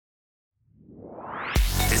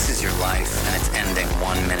ending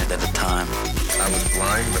 1 minute at a time. I was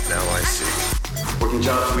blind, but now I see. Working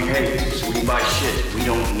jobs we hate, so we can buy shit we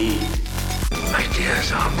don't need.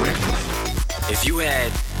 Ideas are brittle. If you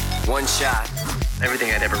had one shot,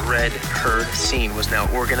 everything I'd ever read, heard, seen was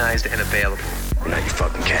now organized and available. Now you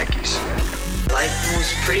fucking khakis. Life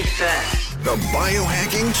moves pretty fast. The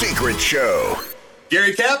Biohacking Secret Show.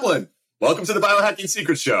 Gary Kaplan, welcome to the Biohacking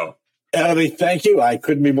Secret Show. Abby, thank you. I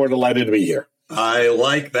couldn't be more delighted to be here. I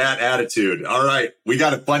like that attitude. All right. We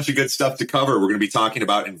got a bunch of good stuff to cover. We're going to be talking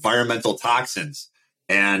about environmental toxins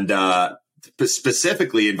and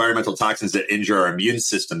specifically environmental toxins that injure our immune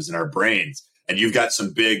systems and our brains. And you've got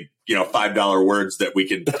some big, $5 words that we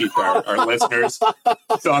can teach our listeners.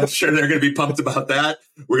 So I'm sure they're going to be pumped about that.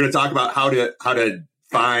 We're going to talk about how to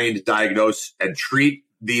find, diagnose, and treat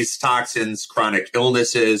these toxins, chronic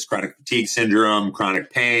illnesses, chronic fatigue syndrome, chronic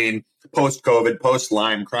pain, post-COVID,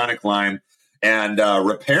 post-Lyme, chronic Lyme, and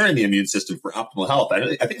repairing the immune system for optimal health.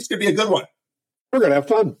 I think it's going to be a good one. We're going to have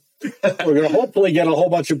fun. We're going to hopefully get a whole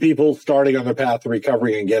bunch of people starting on their path to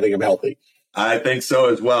recovery and getting them healthy. I think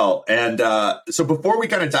so as well. And so before we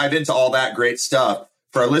kind of dive into all that great stuff,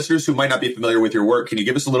 for our listeners who might not be familiar with your work, can you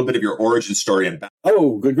give us a little bit of your origin story and background?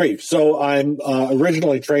 Oh, good grief. So I'm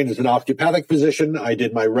originally trained as an osteopathic physician. I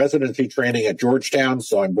did my residency training at Georgetown,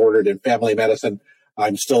 so I'm boarded in family medicine.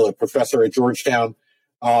 I'm still a professor at Georgetown.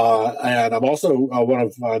 And I'm also one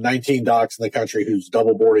of 19 docs in the country who's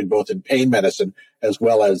double boarded both in pain medicine as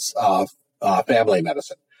well as family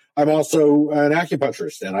medicine. I'm also an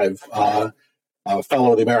acupuncturist, and I've a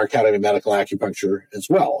fellow of the American Academy of Medical Acupuncture as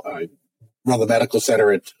well. I run the medical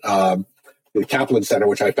center at the Kaplan Center,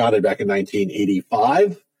 which I founded back in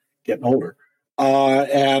 1985, getting older.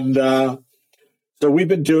 So we've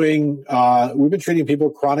been treating people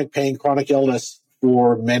with chronic pain, chronic illness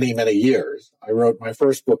for many, many years. I wrote my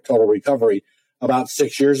first book, Total Recovery, about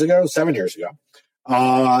 7 years ago.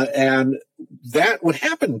 And that would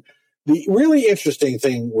happen. The really interesting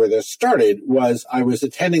thing where this started was I was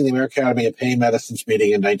attending the American Academy of Pain Medicine's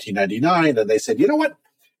meeting in 1999, and they said, you know what?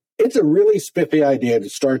 It's a really spiffy idea to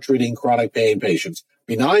start treating chronic pain patients,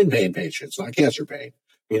 benign pain patients, not cancer pain,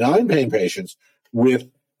 benign pain patients with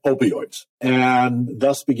opioids. And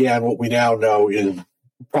thus began what we now know is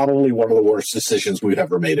probably one of the worst decisions we've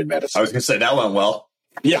ever made in medicine. I was going to say that went well.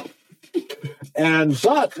 Yeah.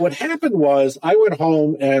 But what happened was I went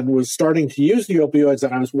home and was starting to use the opioids,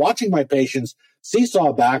 and I was watching my patients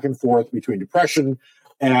seesaw back and forth between depression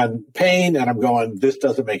and pain, and I'm going, this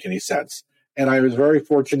doesn't make any sense. And I was very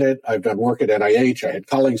fortunate. I've done work at NIH. I had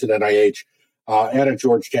colleagues at NIH and at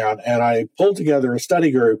Georgetown, and I pulled together a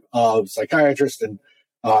study group of psychiatrists and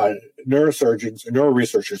neurosurgeons,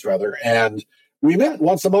 researchers rather, and we met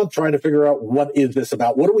once a month trying to figure out what is this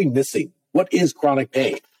about? What are we missing? What is chronic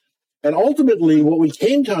pain? And ultimately, what we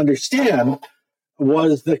came to understand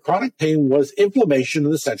was that chronic pain was inflammation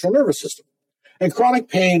in the central nervous system. And chronic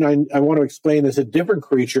pain, I want to explain, is a different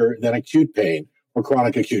creature than acute pain or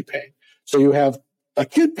chronic acute pain. So you have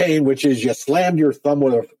acute pain, which is you slammed your thumb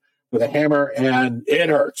with a hammer and it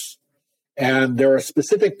hurts. And there are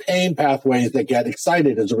specific pain pathways that get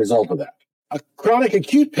excited as a result of that. A chronic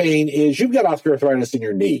acute pain is you've got osteoarthritis in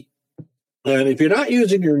your knee. And if you're not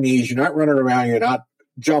using your knees, you're not running around, you're not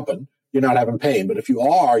jumping, you're not having pain. But if you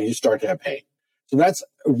are, you start to have pain. So that's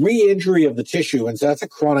a re-injury of the tissue, and so that's a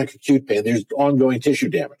chronic acute pain. There's ongoing tissue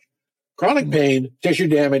damage. Chronic pain, tissue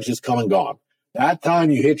damage is come and gone. That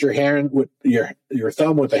time you hit your hand with your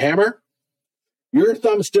thumb with a hammer, your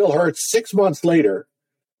thumb still hurts 6 months later,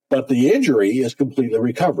 but the injury is completely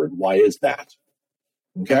recovered. Why is that?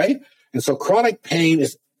 Okay? And so chronic pain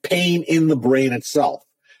is pain in the brain itself.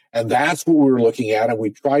 And that's what we were looking at, and we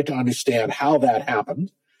tried to understand how that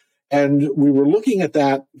happened. And we were looking at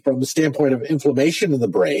that from the standpoint of inflammation in the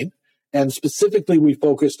brain. And specifically, we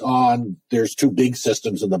focused on, there's two big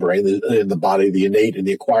systems in the brain, in the body, the innate and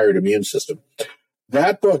the acquired immune system.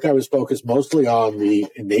 That book, I was focused mostly on the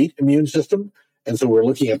innate immune system. And so we're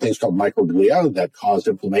looking at things called microglia that cause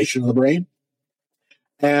inflammation in the brain.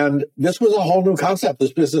 And this was a whole new concept,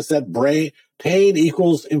 this business that pain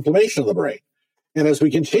equals inflammation of the brain. And as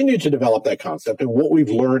we continue to develop that concept, and what we've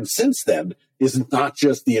learned since then is not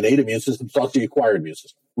just the innate immune system, it's also the acquired immune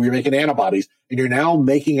system, where you're making antibodies, and you're now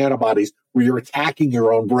making antibodies where you're attacking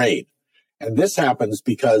your own brain. And this happens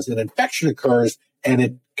because an infection occurs, and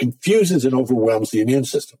it confuses and overwhelms the immune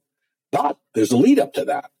system. But there's a lead up to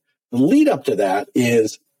that. The lead up to that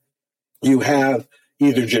is you have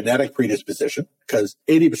either genetic predisposition, because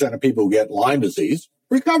 80% of people who get Lyme disease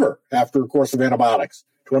recover after a course of antibiotics.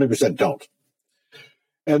 20% don't.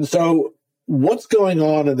 And so what's going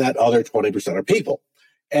on in that other 20% of people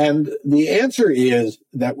And the answer is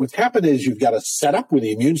that what's happened is you've got a setup where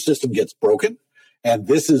the immune system gets broken. And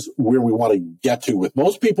this is where we want to get to with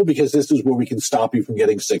most people, because this is where we can stop you from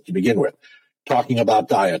getting sick to begin with. Talking about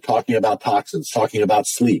diet, talking about toxins, talking about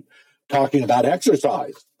sleep, talking about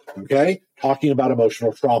exercise, okay? Talking about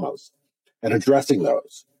emotional traumas and addressing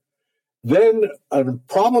those. Then a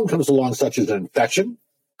problem comes along such as an infection,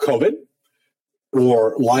 COVID,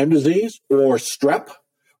 or Lyme disease, or strep,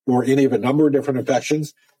 or any of a number of different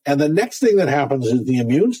infections. And the next thing that happens is the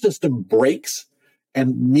immune system breaks,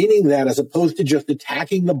 and meaning that as opposed to just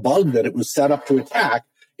attacking the bug that it was set up to attack,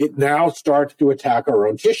 it now starts to attack our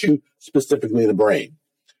own tissue, specifically the brain.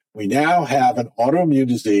 We now have an autoimmune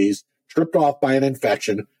disease tripped off by an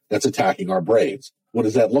infection that's attacking our brains. What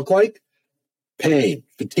does that look like? Pain,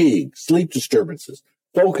 fatigue, sleep disturbances,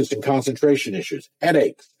 focus and concentration issues,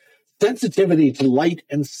 headaches, sensitivity to light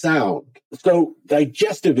and sound. So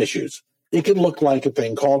digestive issues. It can look like a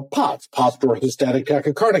thing called POTS, post-orthostatic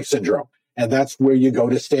tachycardic syndrome. And that's where you go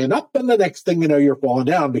to stand up, and the next thing you know, you're falling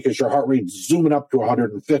down because your heart rate's zooming up to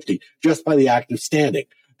 150 just by the act of standing,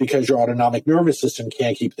 because your autonomic nervous system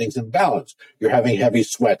can't keep things in balance. You're having heavy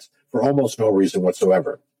sweats for almost no reason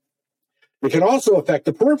whatsoever. It can also affect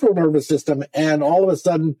the peripheral nervous system, and all of a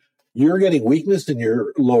sudden, you're getting weakness in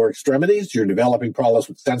your lower extremities. You're developing problems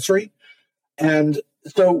with sensory. And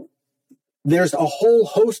so there's a whole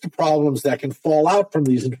host of problems that can fall out from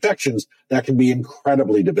these infections that can be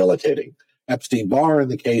incredibly debilitating. Epstein-Barr in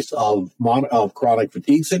the case of chronic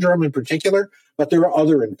fatigue syndrome in particular, but there are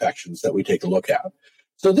other infections that we take a look at.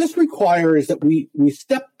 So this requires that we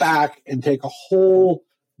step back and take a whole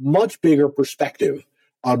much bigger perspective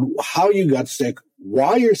on how you got sick,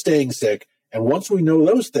 why you're staying sick, and once we know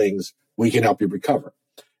those things, we can help you recover.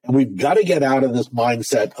 And we've got to get out of this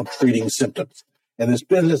mindset of treating symptoms. And this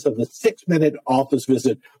business of the 6-minute office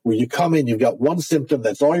visit where you come in, you've got one symptom,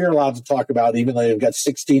 that's all you're allowed to talk about, even though you've got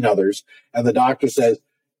 16 others. And the doctor says,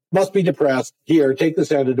 must be depressed. Here, take this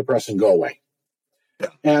antidepressant, go away. Yeah.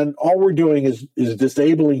 And all we're doing is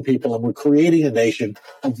disabling people, and we're creating a nation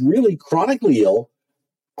of really chronically ill,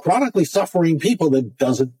 chronically suffering people that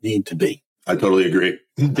doesn't need to be. I totally agree.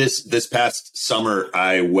 This past summer,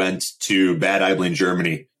 I went to Bad Aibling,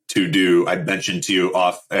 Germany, to do, I mentioned to you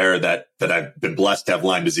off air that I've been blessed to have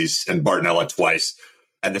Lyme disease and Bartonella twice.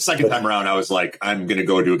 And the second time around, I was like, I'm going to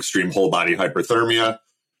go do extreme whole body hyperthermia.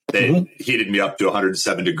 They heated me up to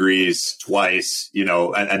 107 degrees twice,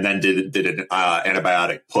 and then did an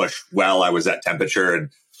antibiotic push while I was at temperature.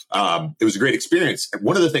 And it was a great experience.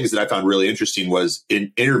 One of the things that I found really interesting was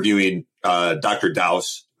in interviewing Dr.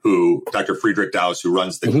 Friedrich Daus, who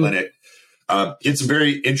runs the clinic. He had some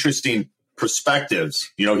very interesting perspectives.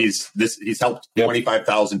 He's helped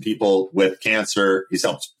 25,000 people with cancer. He's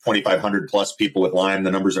helped 2,500 plus people with Lyme. The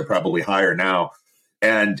numbers are probably higher now.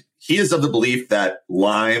 And he is of the belief that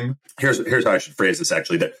Lyme, here's how I should phrase this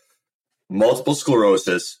actually, that multiple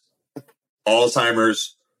sclerosis,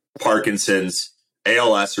 Alzheimer's, Parkinson's,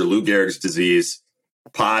 ALS or Lou Gehrig's disease,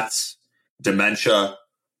 POTS, dementia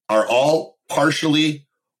are all partially,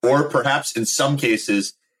 or perhaps in some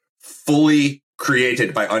cases, fully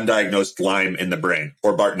created by undiagnosed Lyme in the brain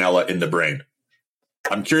or Bartonella in the brain.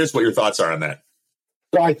 I'm curious what your thoughts are on that.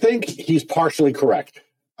 So I think he's partially correct.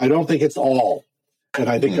 I don't think it's all. And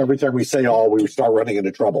I think every time we say all, we start running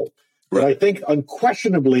into trouble. Right. But I think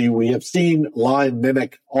unquestionably, we have seen Lyme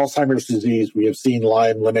mimic Alzheimer's disease. We have seen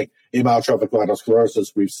Lyme mimic amyotrophic lateral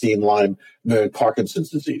sclerosis. We've seen Lyme mimic Parkinson's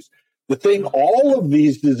disease. The thing all of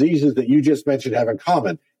these diseases that you just mentioned have in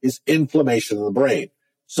common is inflammation in the brain.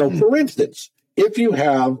 So, for instance, if you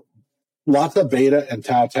have lots of beta and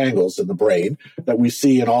tau tangles in the brain that we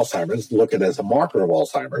see in Alzheimer's, look at it as a marker of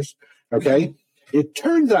Alzheimer's, okay, it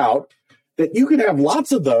turns out that you can have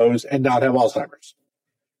lots of those and not have Alzheimer's.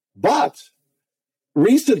 But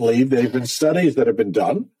recently, there have been studies that have been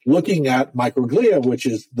done looking at microglia, which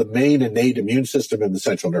is the main innate immune system in the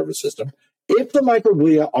central nervous system. If the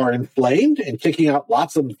microglia are inflamed and kicking out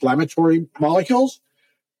lots of inflammatory molecules,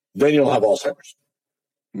 then you'll have Alzheimer's.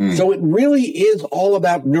 So it really is all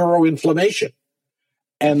about neuroinflammation.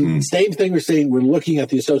 And same thing we're saying, we're looking at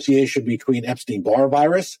the association between Epstein-Barr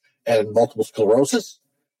virus and multiple sclerosis.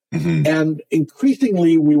 And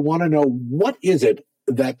increasingly, we want to know what is it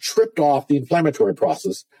that tripped off the inflammatory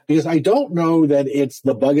process, because I don't know that it's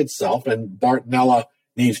the bug itself, and Bartonella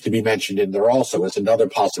needs to be mentioned in there also as another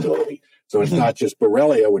possibility. So it's not just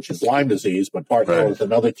Borrelia, which is Lyme disease, but Bartonella is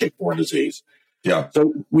another tick-borne disease. Yeah.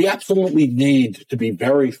 So we absolutely need to be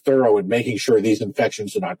very thorough in making sure these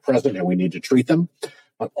infections are not present, and we need to treat them.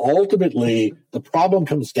 But ultimately, the problem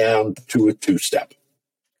comes down to a two-step.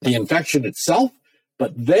 The infection itself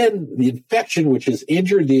But then the infection, which has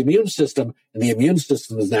injured the immune system, and the immune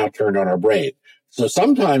system is now turned on our brain. So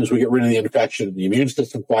sometimes we get rid of the infection, the immune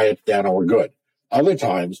system quiets down, and we're good. Other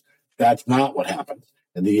times, that's not what happens.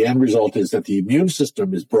 And the end result is that the immune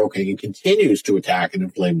system is broken and continues to attack and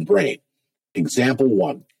inflame the brain. Example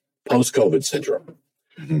 1, post-COVID syndrome.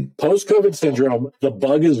 Mm-hmm. Post-COVID syndrome, the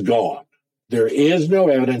bug is gone. There is no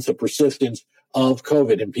evidence of persistence of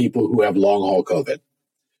COVID in people who have long-haul COVID.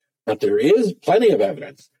 But there is plenty of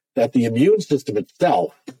evidence that the immune system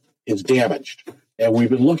itself is damaged. And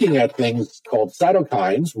we've been looking at things called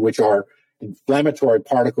cytokines, which are inflammatory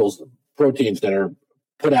particles, proteins that are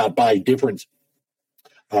put out by different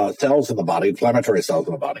cells in the body, inflammatory cells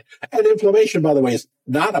in the body. And inflammation, by the way, is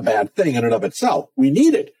not a bad thing in and of itself. We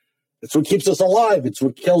need it. It's what keeps us alive. It's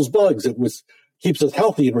what kills bugs. Keeps us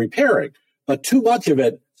healthy and repairing. But too much of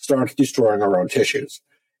it starts destroying our own tissues.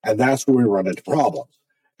 And that's where we run into problems.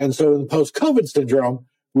 And so in post-COVID syndrome,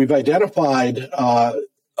 we've identified a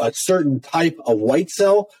certain type of white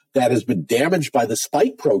cell that has been damaged by the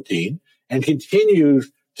spike protein and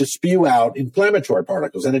continues to spew out inflammatory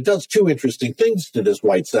particles. And it does two interesting things to this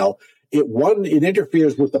white cell. It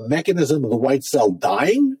interferes with the mechanism of the white cell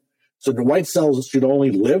dying. So the white cells should only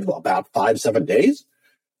live about 5-7 days.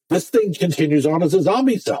 This thing continues on as a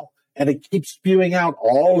zombie cell, and it keeps spewing out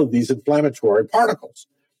all of these inflammatory particles.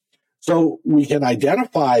 So we can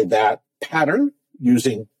identify that pattern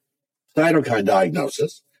using cytokine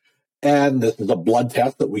diagnosis. And this is a blood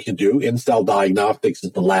test that we can do. In-cell diagnostics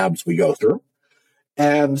is the labs we go through.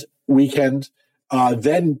 And we can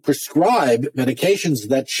then prescribe medications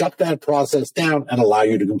that shut that process down and allow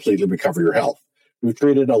you to completely recover your health. We've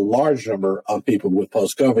treated a large number of people with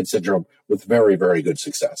post-COVID syndrome with very, very good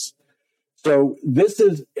success. So this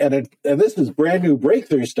is, and this is brand new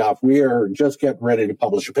breakthrough stuff. We are just getting ready to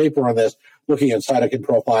publish a paper on this, looking at cytokine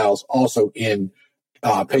profiles also in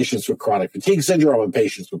patients with chronic fatigue syndrome and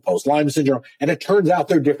patients with post-Lyme syndrome. And it turns out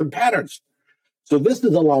there are different patterns. So this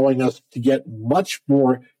is allowing us to get much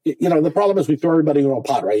more, the problem is we throw everybody in a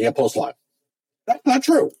pot, right? You have post-Lyme. That's not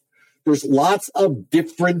true. There's lots of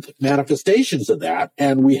different manifestations of that,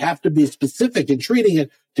 and we have to be specific in treating it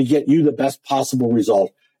to get you the best possible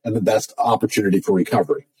result and the best opportunity for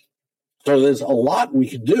recovery. So there's a lot we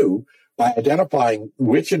can do by identifying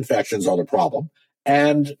which infections are the problem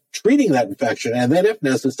and treating that infection, and then if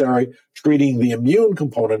necessary, treating the immune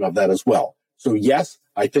component of that as well. So yes,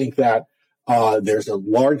 I think that there's a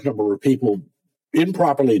large number of people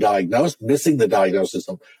improperly diagnosed, missing the diagnosis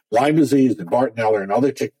of Lyme disease and Bartonella and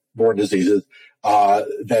other tick-borne diseases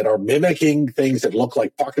that are mimicking things that look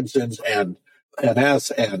like Parkinson's and MS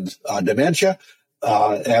and dementia.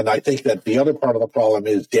 And I think that the other part of the problem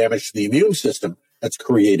is damage to the immune system that's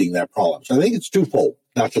creating that problem. So I think it's twofold,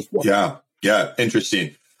 not just one. Yeah,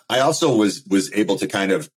 interesting. I also was able to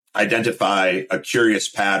kind of identify a curious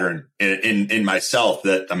pattern in myself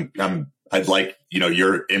that I'd like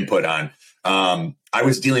your input on. I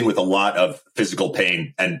was dealing with a lot of physical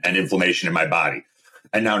pain and inflammation in my body,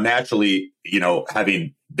 and now naturally,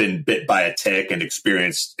 having been bit by a tick and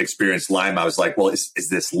experienced Lyme, I was like, well, is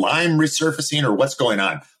this Lyme resurfacing or what's going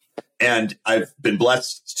on? And I've been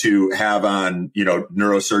blessed to have on,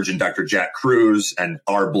 neurosurgeon Dr. Jack Cruz and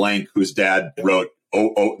R. Blank, whose dad wrote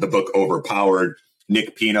the book Overpowered,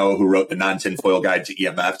 Nick Pino, who wrote the Non-Tinfoil Guide to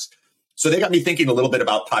EMFs. So they got me thinking a little bit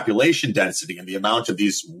about population density and the amount of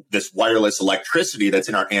this wireless electricity that's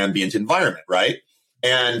in our ambient environment, right?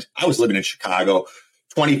 And I was living in Chicago,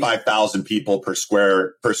 25,000 people per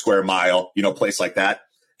square mile, place like that.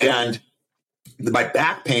 And my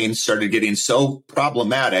back pain started getting so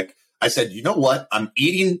problematic. I said, you know what? I'm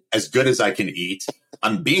eating as good as I can eat.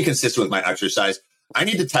 I'm being consistent with my exercise. I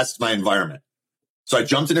need to test my environment. So I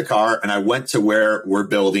jumped in a car and I went to where we're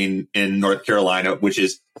building in North Carolina, which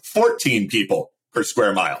is 14 people per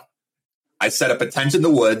square mile. I set up a tent in the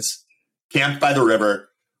woods, camped by the river.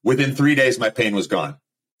 Within 3 days, my pain was gone.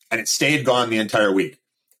 And it stayed gone the entire week.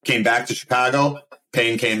 Came back to Chicago,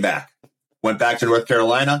 pain came back. Went back to North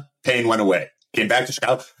Carolina, pain went away. Came back to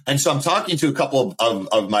Chicago. And so I'm talking to a couple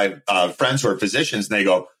of my friends who are physicians, and they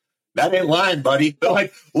go, that ain't Lyme, buddy. They're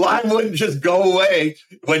like, Lyme wouldn't just go away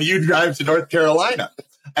when you drive to North Carolina.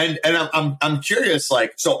 And I'm curious,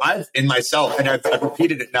 so I've in myself, and I've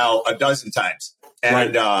repeated it now a dozen times,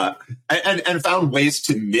 and right. and found ways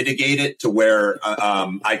to mitigate it to where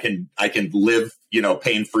I can live,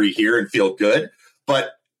 pain free here and feel good.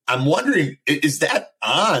 But I'm wondering, is that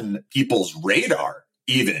on people's radar?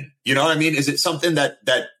 Even, is it something that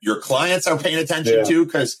your clients are paying attention to?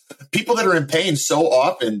 Because people that are in pain so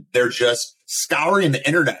often, they're just scouring the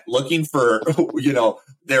internet looking for,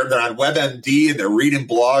 they're on WebMD and they're reading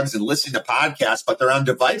blogs and listening to podcasts, but they're on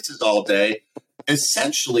devices all day,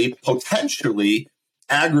 essentially, potentially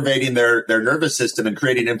aggravating their nervous system and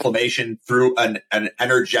creating inflammation through an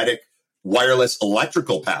energetic wireless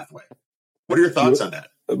electrical pathway. What are your thoughts on that?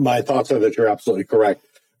 My thoughts are that you're absolutely correct.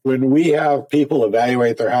 When we have people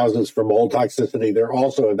evaluate their houses for mold toxicity, they're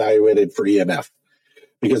also evaluated for EMF.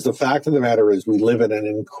 Because the fact of the matter is we live in an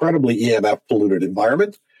incredibly EMF polluted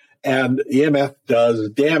environment, and EMF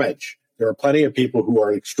does damage. There are plenty of people who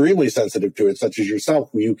are extremely sensitive to it, such as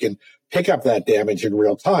yourself, who you can pick up that damage in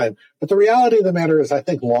real time. But the reality of the matter is, I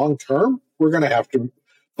think long term, we're going to have to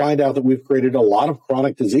find out that we've created a lot of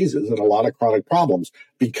chronic diseases and a lot of chronic problems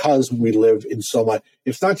because we live in so much.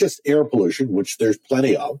 It's not just air pollution, which there's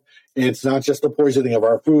plenty of. It's not just the poisoning of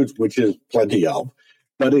our foods, which is plenty of.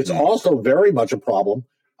 But it's also very much a problem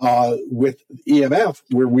with EMF,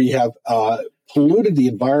 where we have polluted the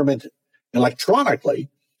environment electronically,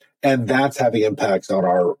 and that's having impacts on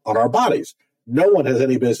our bodies. No one has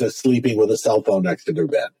any business sleeping with a cell phone next to their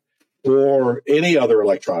bed or any other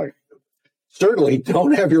electronic. Certainly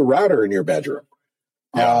don't have your router in your bedroom.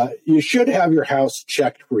 Yeah. You should have your house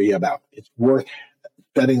checked for EMF. It's worth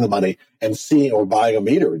spending the money and seeing, or buying a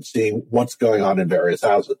meter and seeing what's going on in various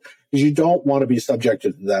houses, because you don't want to be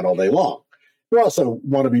subjected to that all day long. You also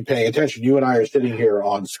want to be paying attention. You and I are sitting here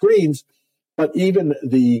on screens, but even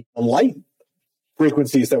the light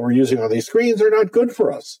frequencies that we're using on these screens are not good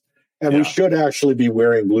for us. And we should actually be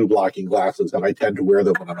wearing blue blocking glasses, and I tend to wear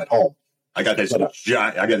them when I'm at home. I got this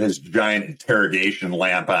giant interrogation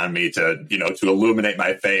lamp on me to illuminate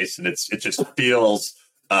my face, and it just feels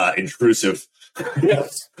intrusive.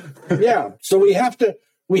 Yes. Yeah. So we have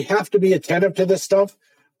to be attentive to this stuff.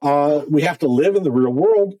 We have to live in the real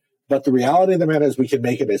world, but the reality of the matter is we can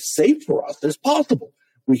make it as safe for us as possible.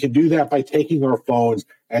 We can do that by taking our phones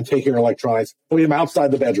and taking our electronics, putting them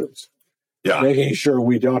outside the bedrooms. Yeah. Making sure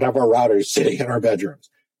we don't have our routers sitting in our bedrooms.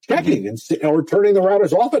 Checking or turning the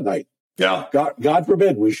routers off at night. Yeah. God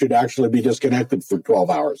forbid we should actually be disconnected for 12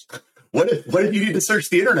 hours. What if you need to search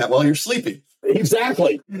the internet while you're sleeping?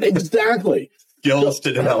 Exactly. Skills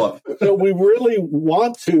to develop. So we really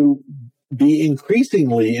want to be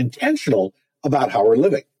increasingly intentional about how we're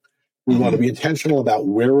living. We want to be intentional about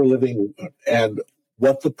where we're living and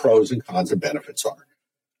what the pros and cons and benefits are.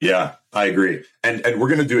 Yeah, I agree. And we're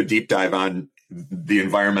going to do a deep dive on the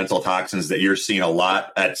environmental toxins that you're seeing a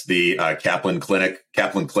lot at the Kaplan Clinic,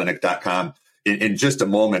 kaplanclinic.com. In just a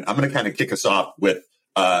moment, I'm going to kind of kick us off with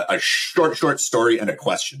a short story and a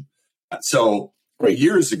question. So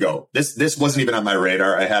years ago, this wasn't even on my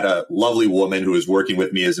radar. I had a lovely woman who was working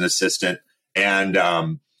with me as an assistant,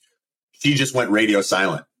 and she just went radio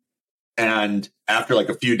silent. And after like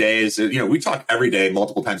a few days, we talk every day,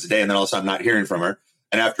 multiple times a day, and then all of a sudden I'm not hearing from her.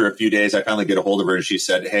 And after a few days, I finally get a hold of her, and she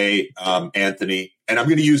said, "Hey, Anthony," and I'm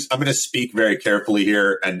going to speak very carefully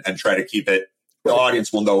here and try to keep it. The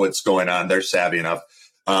audience will know what's going on. They're savvy enough.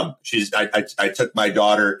 I took my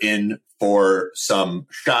daughter in for some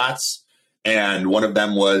shots, and one of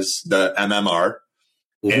them was the MMR.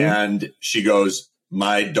 Mm-hmm. And she goes,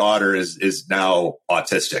 "My daughter is now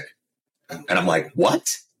autistic." And I'm like, "What?"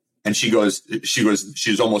 And she goes,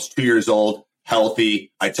 she's almost 2 years old,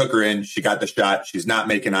 healthy. I took her in. She got the shot. She's not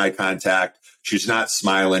making eye contact. She's not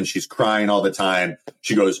smiling. She's crying all the time.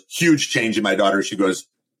 She goes, "Huge change in my daughter." She goes,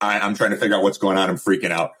 I'm trying to figure out what's going on. I'm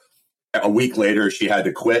freaking out. A week later, she had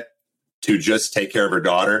to quit to just take care of her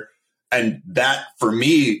daughter. And that, for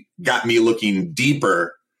me, got me looking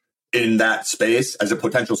deeper in that space as a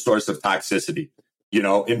potential source of toxicity,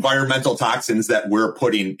 environmental toxins that we're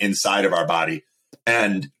putting inside of our body.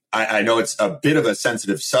 And I know it's a bit of a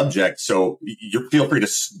sensitive subject, so you feel free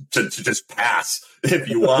to just pass if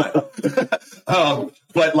you want.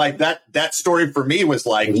 But like that story for me was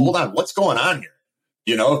like, hold on, what's going on here?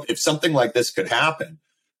 If something like this could happen.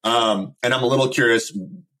 And I'm a little curious,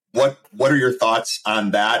 what are your thoughts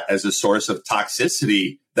on that as a source of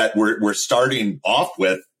toxicity that we're starting off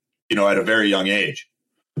with, at a very young age?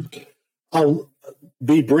 I'll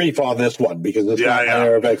be brief on this one because it's not my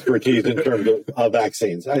area of expertise in terms of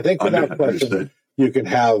vaccines. I think without question, you can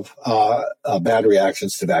have bad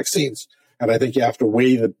reactions to vaccines. And I think you have to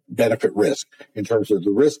weigh the benefit risk in terms of the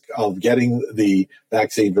risk of getting the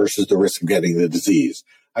vaccine versus the risk of getting the disease.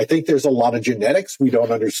 I think there's a lot of genetics we don't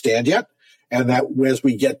understand yet. And that as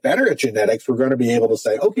we get better at genetics, we're going to be able to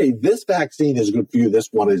say, okay, this vaccine is good for you, this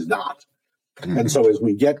one is not. Mm-hmm. And so as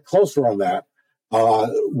we get closer on that,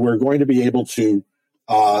 we're going to be able to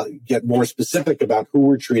get more specific about who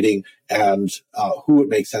we're treating and who it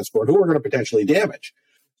makes sense for and who we're going to potentially damage.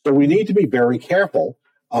 So we need to be very careful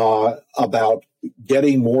about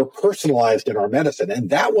getting more personalized in our medicine. And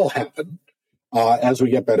that will happen as we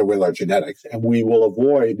get better with our genetics. And we will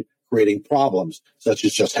avoid creating problems such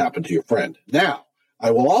as just happened to your friend. Now,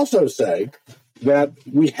 I will also say that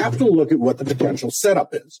we have to look at what the potential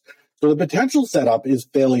setup is. So the potential setup is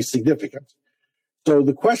fairly significant. So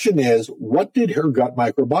the question is, what did her gut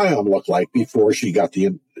microbiome look like before she got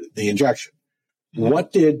the injection?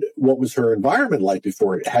 What was her environment like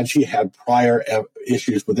before? Had she had prior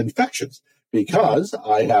issues with infections? Because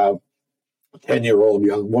I have a 10-year-old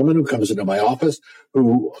young woman who comes into my office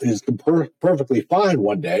who is perfectly fine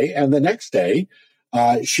one day, and the next day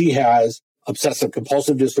she has obsessive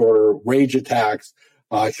compulsive disorder, rage attacks.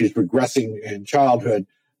 She's regressing in childhood,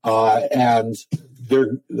 and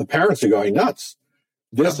the parents are going nuts.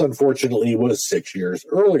 This, unfortunately, was 6 years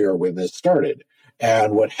earlier when this started.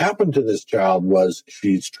 And what happened to this child was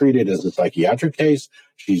she's treated as a psychiatric case.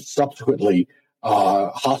 She's subsequently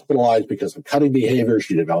hospitalized because of cutting behavior.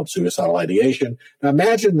 She developed suicidal ideation. Now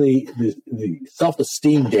imagine the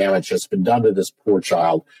self-esteem damage that's been done to this poor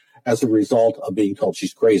child as a result of being told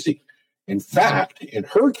she's crazy. In fact, in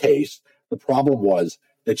her case, the problem was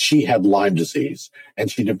that she had Lyme disease,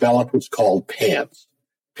 and she developed what's called PANS,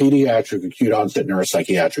 pediatric acute onset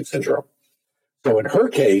neuropsychiatric syndrome. So in her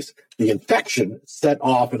case, the infection set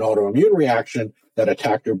off an autoimmune reaction that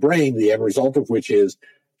attacked her brain, the end result of which is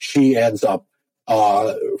she ends up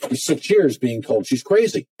for 6 years being told she's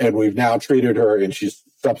crazy. And we've now treated her, and she's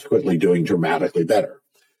subsequently doing dramatically better.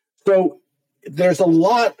 So there's a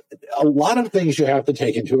lot of things you have to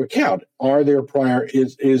take into account. Are there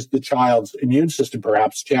is the child's immune system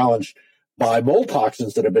perhaps challenged by mold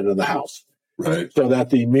toxins that have been in the house? Right. So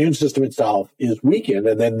that the immune system itself is weakened,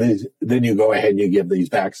 and then you go ahead and you give these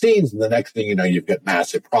vaccines, and the next thing you know, you've got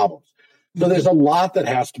massive problems. So there's a lot that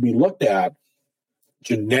has to be looked at: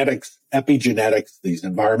 genetics, epigenetics, these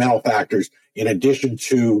environmental factors, in addition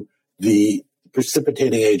to the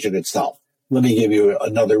precipitating agent itself. Let me give you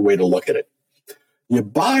another way to look at it. You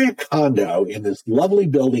buy a condo in this lovely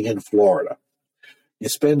building in Florida. You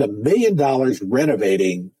spend $1 million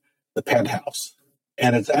renovating the penthouse.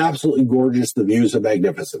 And it's absolutely gorgeous. The views are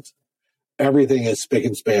magnificent. Everything is spick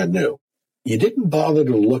and span new. You didn't bother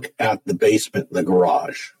to look at the basement and the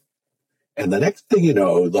garage. And the next thing you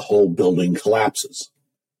know, the whole building collapses.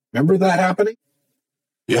 Remember that happening?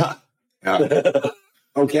 Yeah.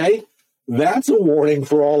 Okay? That's a warning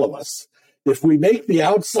for all of us. If we make the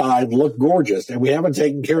outside look gorgeous and we haven't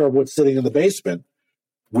taken care of what's sitting in the basement,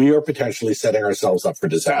 we are potentially setting ourselves up for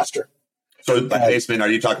disaster. So the basement, are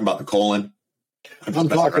you talking about the colon? I'm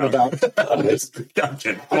talking about.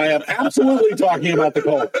 I am absolutely talking about the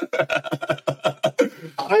colon.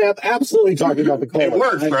 I am absolutely talking about the colon. It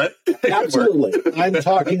works, right? Absolutely. I'm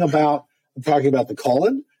talking about the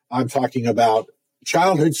colon. I'm talking about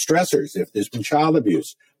childhood stressors. If there's been child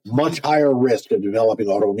abuse, much higher risk of developing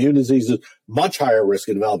autoimmune diseases, much higher risk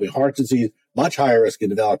of developing heart disease, much higher risk of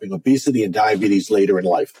developing obesity and diabetes later in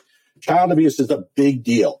life. Child abuse is a big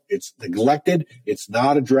deal. It's neglected. It's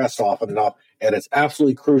not addressed often enough. And it's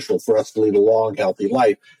absolutely crucial for us to lead a long, healthy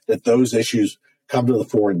life that those issues come to the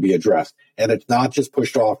fore and be addressed. And it's not just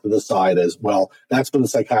pushed off to the side as, well, that's for the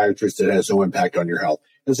psychiatrist. It has no impact on your health.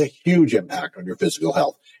 There's a huge impact on your physical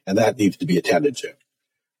health, and that needs to be attended to.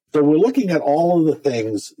 So we're looking at all of the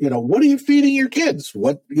things, what are you feeding your kids?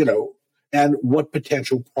 And what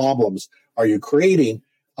potential problems are you creating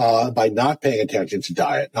by not paying attention to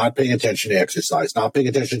diet, not paying attention to exercise, not paying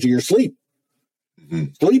attention to your sleep?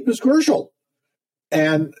 Mm-hmm. Sleep is crucial.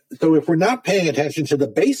 And so if we're not paying attention to the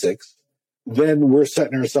basics, then we're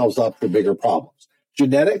setting ourselves up for bigger problems.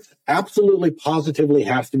 Genetics absolutely positively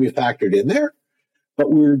has to be factored in there, but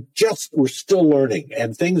we're still learning,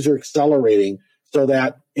 and things are accelerating so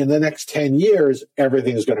that in the next 10 years,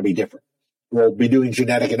 everything is going to be different. We'll be doing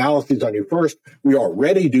genetic analyses on you first. We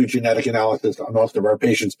already do genetic analysis on most of our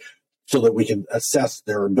patients so that we can assess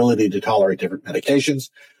their ability to tolerate different medications.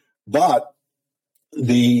 But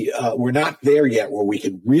we're not there yet where we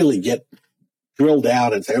can really get drilled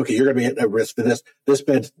down and say, okay, you're going to be at risk for this. This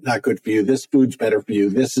bed's not good for you. This food's better for you.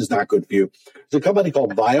 This is not good for you. There's a company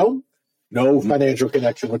called Viome. No financial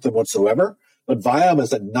connection with them whatsoever. But Viome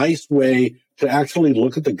is a nice way to actually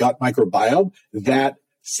look at the gut microbiome, that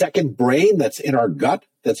second brain that's in our gut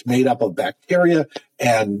that's made up of bacteria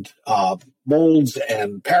and molds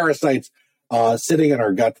and parasites sitting in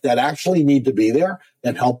our gut that actually need to be there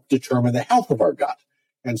and help determine the health of our gut.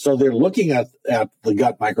 And so they're looking at the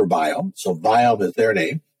gut microbiome. So Viome is their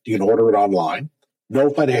name. You can order it online.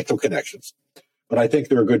 No financial connections. But I think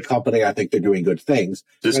they're a good company. I think they're doing good things.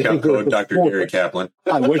 Discount code Dr. Gary Kaplan.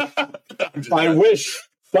 I wish,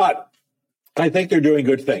 but I think they're doing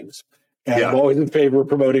good things. And I'm always in favor of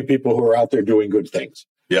promoting people who are out there doing good things.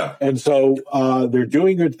 Yeah. And so they're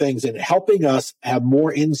doing good things and helping us have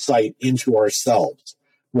more insight into ourselves,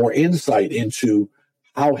 more insight into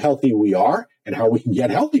how healthy we are and how we can get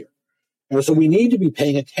healthier. And so we need to be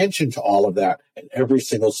paying attention to all of that at every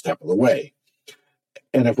single step of the way.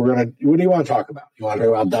 And if we're going to, what do you want to talk about? You want to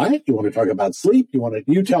talk about diet? You want to talk about sleep?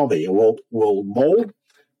 You tell me, and we'll mold.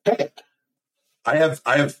 Pick it. I have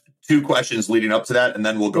two questions leading up to that, and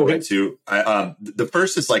then we'll go into the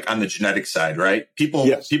first is like on the genetic side, right? People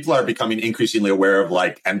are becoming increasingly aware of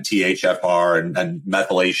like MTHFR and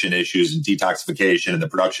methylation issues and detoxification and the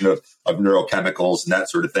production of neurochemicals and that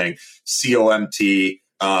sort of thing. COMT,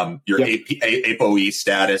 your ApoE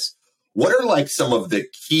status. What are like some of the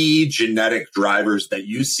key genetic drivers that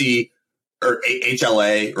you see, or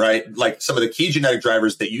HLA, right? Like some of the key genetic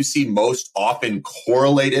drivers that you see most often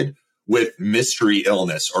correlated with mystery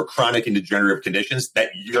illness or chronic and degenerative conditions that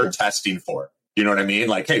you're testing for? You know what I mean?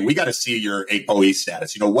 Like, hey, we got to see your ApoE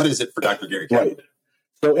status. What is it for Dr. Gary Kaplan? Right.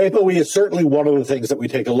 So ApoE is certainly one of the things that we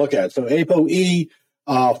take a look at. So ApoE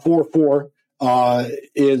 4.4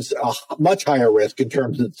 is a much higher risk in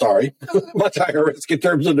terms of, much higher risk in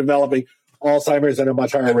terms of developing Alzheimer's and a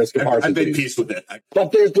much higher risk of heart disease. I've been peace with it.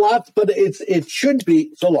 But there's lots, but it should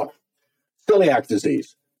be. So look, celiac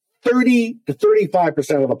disease. 30 to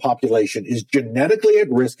 35% of the population is genetically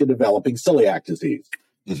at risk of developing celiac disease.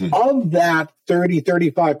 Mm-hmm. Of that 30,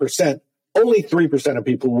 35%, only 3% of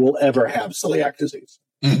people will ever have celiac disease.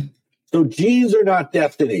 Mm. So genes are not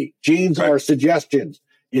destiny. Genes are suggestions.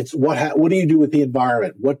 It's what do you do with the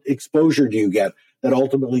environment? What exposure do you get that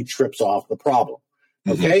ultimately trips off the problem?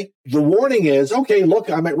 Mm-hmm. Okay. The warning is, okay,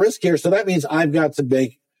 look, I'm at risk here. So that means I got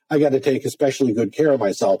to take especially good care of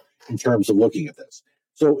myself in terms of looking at this.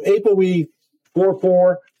 So ApoE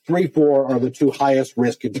 4.4, 3.4 are the two highest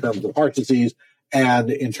risk in terms of heart disease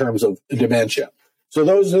and in terms of dementia.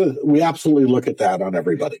 So we absolutely look at that on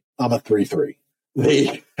everybody. I'm a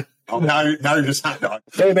 3.3. Now you're just hot dog.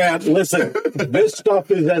 Hey man, listen, this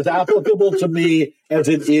stuff is as applicable to me as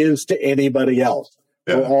it is to anybody else.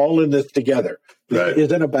 Yeah. We're all in this together. It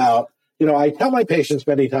isn't about, I tell my patients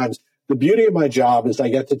many times, the beauty of my job is I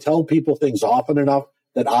get to tell people things often enough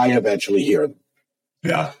that I eventually hear them.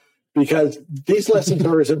 Yeah. Because these lessons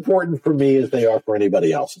are as important for me as they are for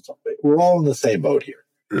anybody else. We're all in the same boat here.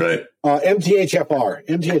 Right. MTHFR.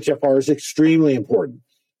 MTHFR is extremely important.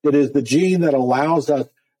 It is the gene that allows us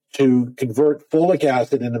to convert folic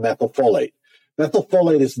acid into methylfolate.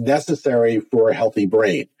 Methylfolate is necessary for a healthy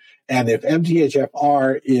brain. And if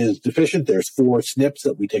MTHFR is deficient, there's 4 SNPs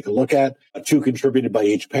that we take a look at, 2 contributed by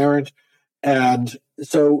each parent. And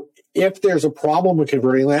so if there's a problem with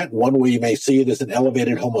converting that, one way you may see it is an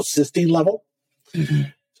elevated homocysteine level. Mm-hmm.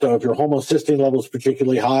 So if your homocysteine level is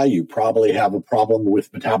particularly high, you probably have a problem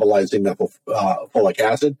with metabolizing folic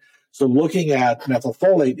acid. So looking at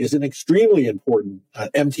methylfolate is an extremely important,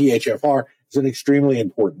 MTHFR is an extremely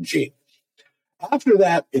important gene. After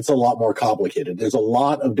that, it's a lot more complicated. There's a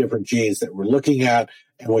lot of different genes that we're looking at,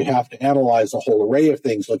 and we have to analyze a whole array of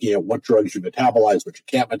things, looking at what drugs you metabolize, what you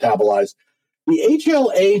can't metabolize. The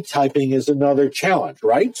HLA typing is another challenge,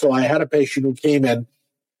 right? So I had a patient who came in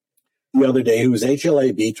the other day who was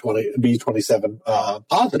HLA B27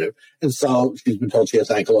 positive, and so she's been told she has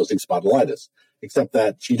ankylosing spondylitis, except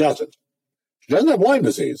that she doesn't. She doesn't have Lyme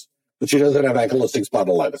disease, but she doesn't have ankylosing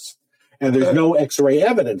spondylitis. And there's no X-ray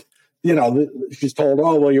evidence. She's told,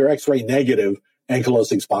 oh, well, you're X-ray negative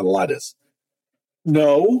ankylosing spondylitis.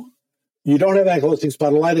 No, you don't have ankylosing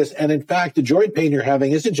spondylitis. And in fact, the joint pain you're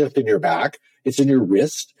having isn't just in your back. It's in your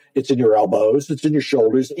wrist. It's in your elbows. It's in your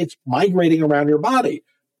shoulders. It's migrating around your body.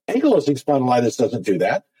 Ankylosing spondylitis doesn't do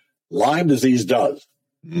that. Lyme disease does.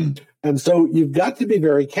 Mm. And so you've got to be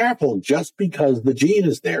very careful. Just because the gene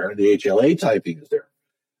is there, the HLA typing is there,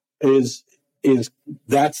 is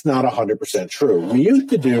that's not 100% true. We used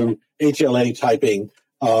to do HLA typing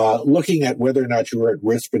looking at whether or not you were at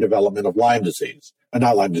risk for development of Lyme disease.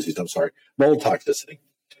 Mold toxicity.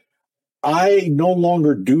 I no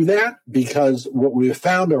longer do that because what we've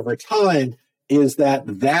found over time is that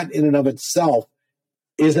in and of itself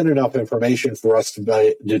isn't enough information for us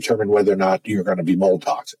to determine whether or not you're going to be mold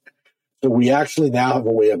toxic. So we actually now have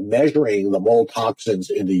a way of measuring the mold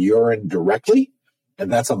toxins in the urine directly,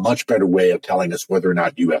 and that's a much better way of telling us whether or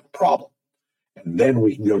not you have a problem. And then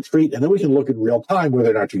we can go treat, and then we can look in real time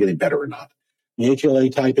whether or not you're getting better or not. The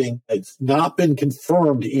HLA typing, it's not been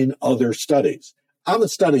confirmed in other studies. I'm a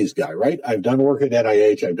studies guy, right? I've done work at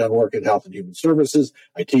NIH. I've done work at Health and Human Services.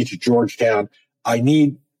 I teach at Georgetown. I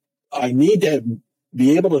need to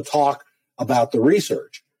be able to talk about the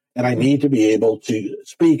research, and I need to be able to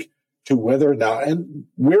speak to whether or not, and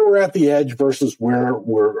where we're at the edge versus where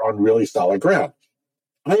we're on really solid ground.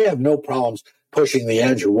 I have no problems pushing the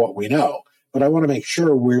edge of what we know, but I want to make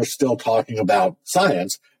sure we're still talking about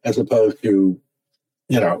science as opposed to,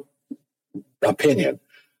 opinion.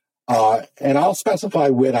 And I'll specify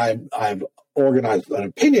when I've organized an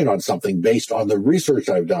opinion on something based on the research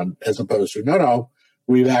I've done, as opposed to, no,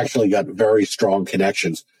 we've actually got very strong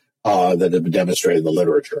connections that have been demonstrated in the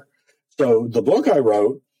literature. So the book I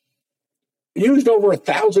wrote used over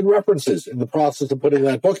 1,000 references in the process of putting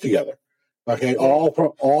that book together. Okay, all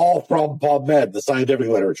from PubMed, the scientific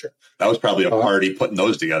literature. That was probably a party putting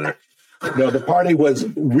those together. No, the party was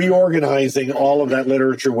reorganizing all of that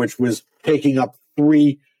literature, which was taking up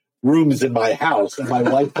 3 rooms in my house. And my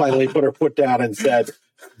wife finally put her foot down and said,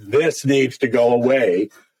 "This needs to go away."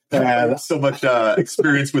 And so much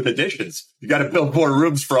experience with additions. You got to build more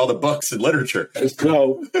rooms for all the books and literature.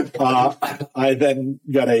 So I then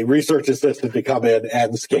got a research assistant to come in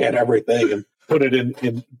and scan everything and put it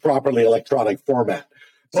in properly electronic format.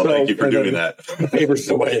 Well, thank you for doing that. The paper's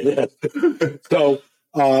the way it is. So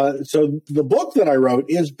the book that I wrote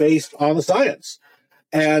is based on the science.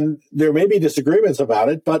 And there may be disagreements about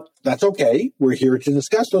it, but that's okay. We're here to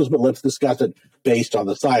discuss those, but let's discuss it based on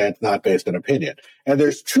the science, not based on opinion. And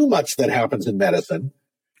there's too much that happens in medicine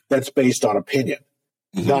that's based on opinion,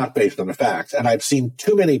 not based on the facts. And I've seen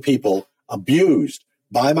too many people abused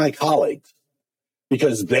by my colleagues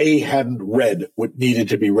because they hadn't read what needed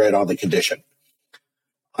to be read on the condition.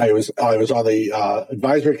 I was on the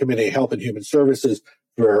advisory committee of Health and Human Services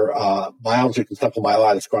for myalgic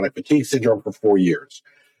encephalomyelitis chronic fatigue syndrome for 4 years.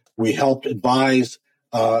 We helped advise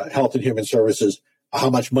Health and Human Services how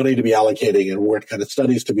much money to be allocating and what kind of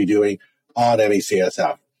studies to be doing on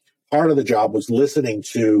ME/CSF. Part of the job was listening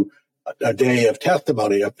to a day of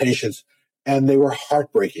testimony of patients, and they were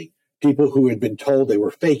heartbreaking. People who had been told they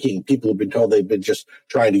were faking, people who had been told they'd been just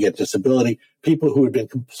trying to get disability, people who had been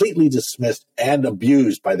completely dismissed and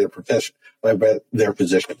abused by their profession, by their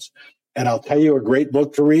physicians. And I'll tell you a great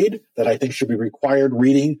book to read that I think should be required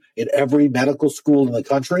reading in every medical school in the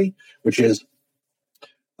country, which is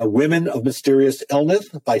Women of Mysterious Illness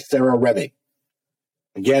by Sarah Remy.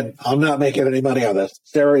 Again, I'm not making any money on this.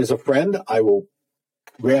 Sarah is a friend. I will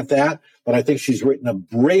grant that. But I think she's written a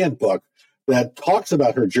brilliant book that talks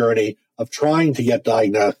about her journey of trying to get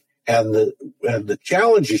diagnosed and the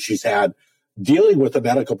challenges she's had dealing with the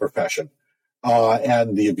medical profession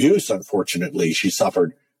and the abuse, unfortunately, she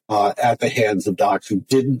suffered at the hands of docs who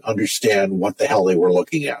didn't understand what the hell they were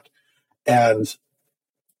looking at. And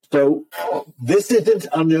so this isn't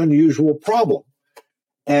an unusual problem.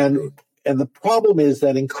 And the problem is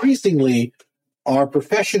that increasingly our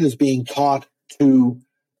profession is being taught to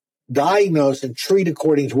diagnose and treat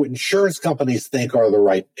according to what insurance companies think are the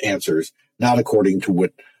right answers, not according to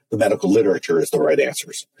what the medical literature is the right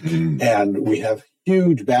answers. And we have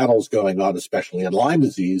huge battles going on, especially in Lyme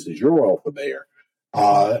disease, as you're all familiar,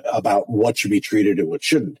 about what should be treated and what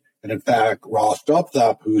shouldn't. And in fact, Ross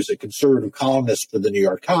Douthat, who's a conservative columnist for the New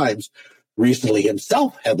York Times, recently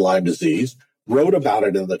himself had Lyme disease, wrote about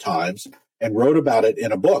it in the Times, and wrote about it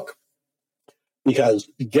in a book. Because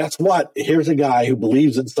guess what? Here's a guy who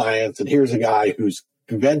believes in science, and here's a guy who's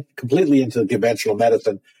completely into conventional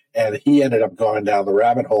medicine, and he ended up going down the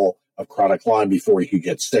rabbit hole of chronic Lyme before he could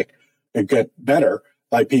get sick and get better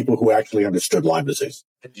by people who actually understood Lyme disease.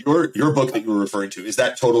 Your book that you were referring to, is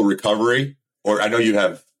that Total Recovery? Or I know you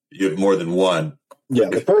have more than one. Yeah,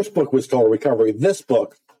 the first book was Total Recovery. This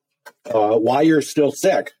book, Why You're Still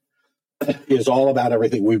Sick, is all about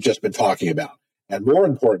everything we've just been talking about. And more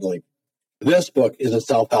importantly, this book is a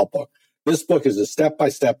self-help book. This book is a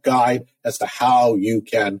step-by-step guide as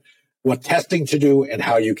to what testing to do and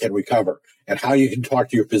how you can recover, and how you can talk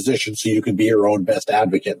to your physician so you can be your own best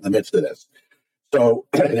advocate in the midst of this. So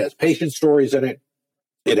it has patient stories in it.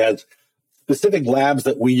 It has specific labs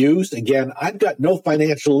that we use. Again, I've got no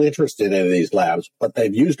financial interest in any of these labs, but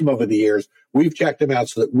they've used them over the years. We've checked them out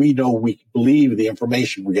so that we know we believe the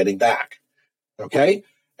information we're getting back. Okay?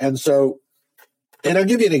 And I'll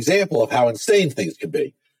give you an example of how insane things can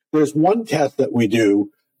be. There's one test that we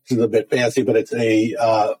do, which is a bit fancy, but it's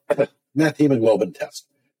a methemoglobin test,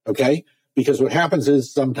 okay? Because what happens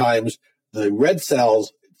is sometimes the red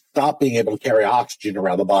cells stop being able to carry oxygen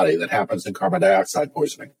around the body. That happens in carbon dioxide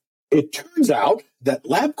poisoning. It turns out that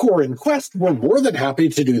LabCorp and Quest were more than happy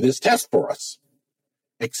to do this test for us,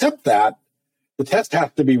 except that the test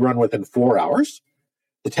has to be run within 4 hours.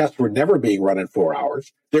 The tests were never being run in 4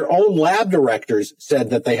 hours. Their own lab directors said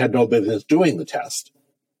that they had no business doing the test.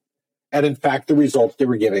 And in fact, the results they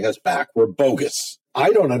were giving us back were bogus.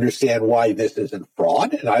 I don't understand why this isn't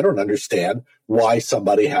fraud, and I don't understand why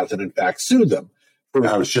somebody hasn't in fact sued them for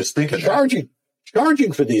I was just thinking charging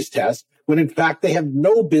for these tests when in fact they have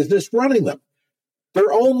no business running them.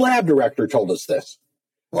 Their own lab director told us this.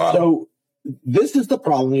 Wow. So this is the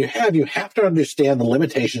problem you have. You have to understand the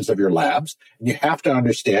limitations of your labs, and you have to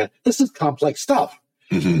understand this is complex stuff.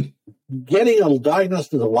 Mm-hmm. Getting a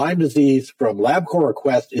diagnosis of Lyme disease from LabCorp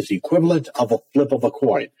request is the equivalent of a flip of a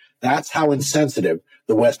coin. That's how insensitive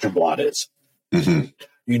the Western blot is. Mm-hmm.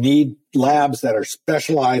 You need labs that are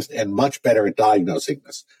specialized and much better at diagnosing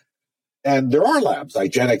this. And there are labs.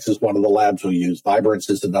 IGeneX is one of the labs we use. Vibrance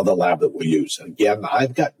is another lab that we use. Again,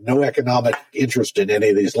 I've got no economic interest in any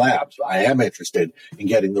of these labs. I am interested in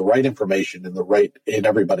getting the right information in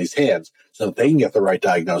everybody's hands so that they can get the right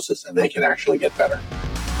diagnosis and they can actually get better.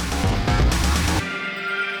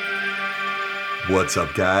 What's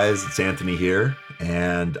up, guys? It's Anthony here,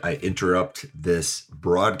 and I interrupt this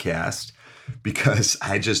broadcast because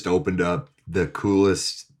I just opened up the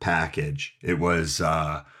coolest package. It was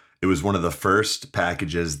one of the first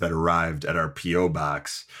packages that arrived at our P.O.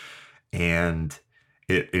 box, and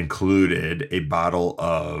it included a bottle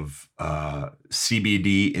of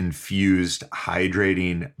CBD-infused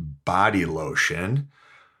hydrating body lotion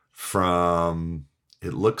from,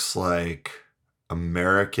 it looks like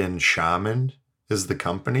American Shaman is the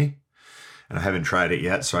company. And I haven't tried it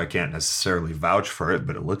yet, so I can't necessarily vouch for it,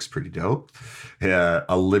 but it looks pretty dope.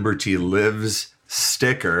 A Liberty Lives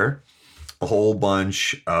sticker, a whole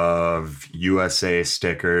bunch of USA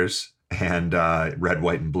stickers, and red,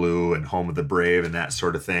 white, and blue, and Home of the Brave, and that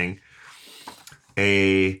sort of thing.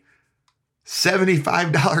 A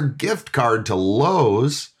 $75 gift card to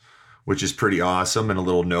Lowe's, which is pretty awesome, and a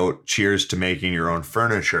little note, cheers to making your own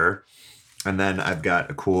furniture. And then I've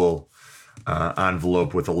got a cool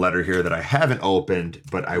envelope with a letter here that I haven't opened,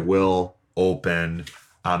 but I will open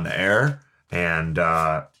on the air. And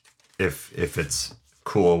if it's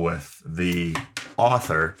cool with the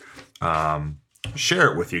author,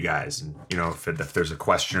 share it with you guys. And, you know, if there's a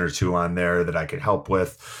question or two on there that I could help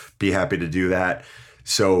with, be happy to do that.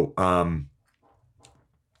 So I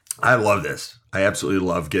love this. I absolutely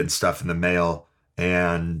love getting stuff in the mail.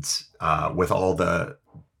 And with all the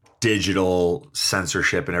digital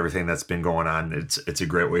censorship and everything that's been going on, it's a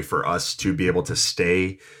great way for us to be able to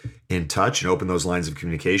stay in touch and open those lines of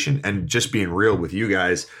communication. And just being real with you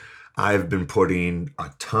guys, I've been putting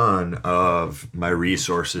a ton of my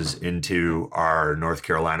resources into our North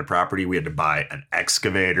Carolina property. We had to buy an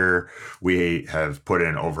excavator. We have put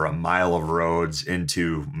in over a mile of roads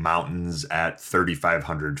into mountains at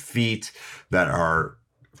 3,500 feet that are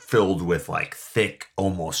filled with like thick,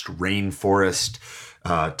 almost rainforest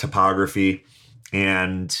topography.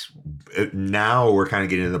 And now we're kind of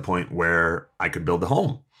getting to the point where I could build a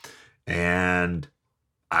home, and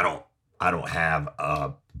I don't have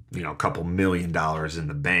a couple $1 million in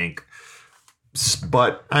the bank,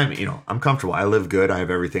 but I'm comfortable. I live good. I have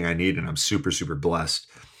everything I need, and I'm super, super blessed.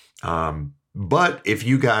 But if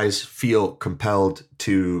you guys feel compelled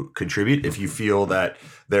to contribute, if you feel that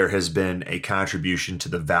there has been a contribution to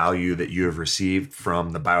the value that you have received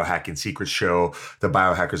from the Biohacking Secrets Show, the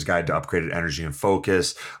Biohacker's Guide to Upgraded Energy and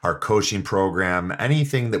Focus, our coaching program,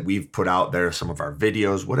 anything that we've put out there, some of our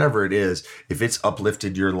videos, whatever it is, if it's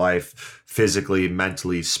uplifted your life physically,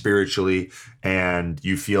 mentally, spiritually, and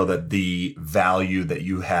you feel that the value that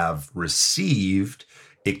you have received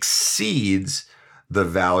exceeds the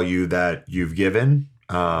value that you've given,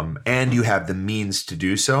 and you have the means to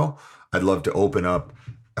do so, I'd love to open up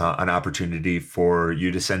an opportunity for you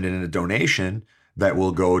to send in a donation that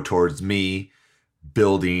will go towards me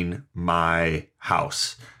building my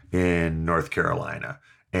house in North Carolina.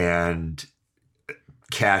 And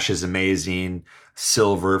cash is amazing.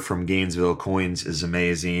 Silver from Gainesville Coins is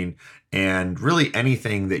amazing. And really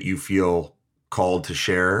anything that you feel called to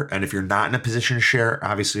share. And if you're not in a position to share,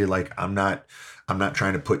 obviously, like I'm not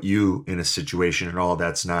trying to put you in a situation at all.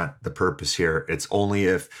 That's not the purpose here. It's only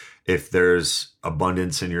if there's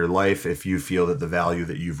abundance in your life, if you feel that the value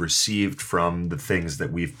that you've received from the things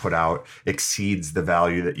that we've put out exceeds the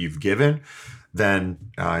value that you've given, then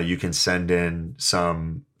you can send in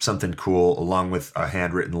something cool along with a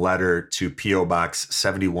handwritten letter to P.O. Box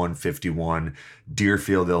 7151,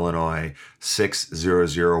 Deerfield, Illinois,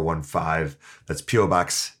 60015. That's P.O.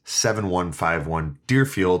 Box 7151,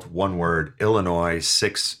 Deerfield, one word, Illinois,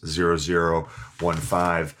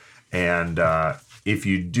 60015. And if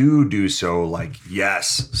you do so, like,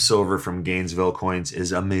 yes, silver from Gainesville Coins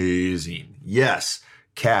is amazing. Yes,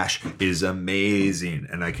 cash is amazing.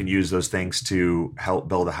 And I can use those things to help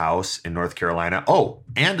build a house in North Carolina. Oh,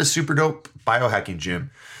 and a super dope biohacking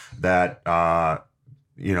gym that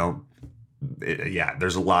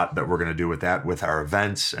there's a lot that we're going to do with that, with our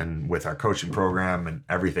events and with our coaching program and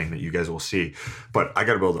everything that you guys will see. But I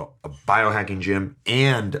got to build a biohacking gym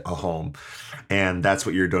and a home. And that's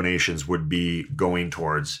what your donations would be going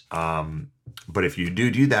towards. But if you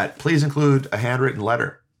do that, please include a handwritten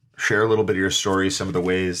letter. Share a little bit of your story, some of the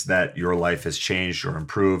ways that your life has changed or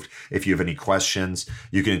improved. If you have any questions,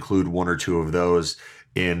 you can include one or two of those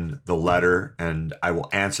in the letter, and I will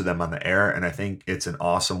answer them on the air. And I think it's an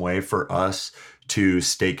awesome way for us to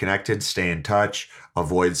stay connected, stay in touch,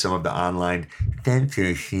 avoid some of the online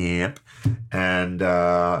censorship, and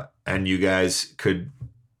you guys could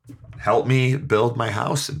help me build my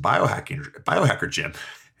house and biohacker gym.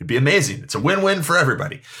 It'd be amazing. It's a win-win for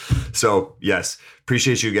everybody. So yes,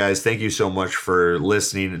 appreciate you guys. Thank you so much for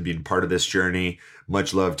listening and being part of this journey.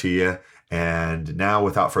 Much love to you. And now,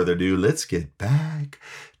 without further ado, let's get back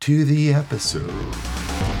to the episode.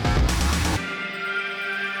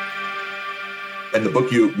 And the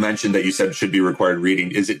book you mentioned that you said should be required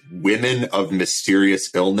reading, is it Women of Mysterious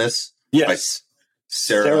Illness? Yes. By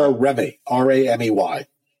Sarah Remy, Ramey.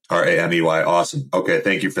 Ramey. Awesome. Okay.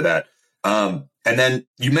 Thank you for that. And then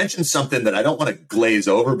you mentioned something that I don't want to glaze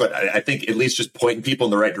over, but I think at least just pointing people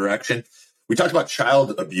in the right direction. We talked about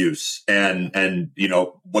child abuse and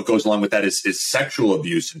what goes along with that is sexual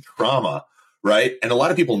abuse and trauma, right? And a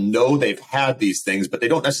lot of people know they've had these things, but they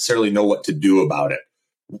don't necessarily know what to do about it.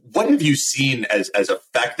 What have you seen as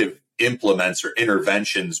effective implements or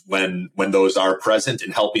interventions when those are present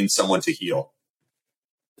in helping someone to heal?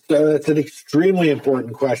 So that's an extremely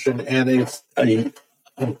important question, and it's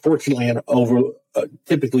unfortunately an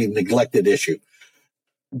typically neglected issue.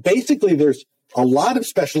 Basically, there's a lot of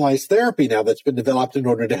specialized therapy now that's been developed in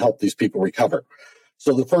order to help these people recover.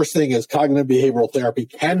 So the first thing is cognitive behavioral therapy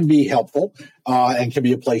can be helpful and can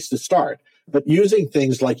be a place to start. But using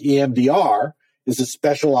things like EMDR is a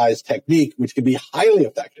specialized technique which can be highly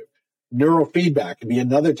effective. Neurofeedback can be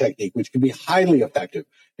another technique which can be highly effective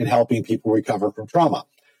in helping people recover from trauma.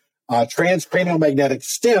 Transcranial magnetic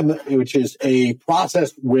stim, which is a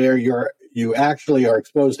process where you actually are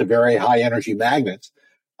exposed to very high energy magnets,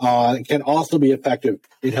 can also be effective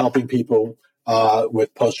in helping people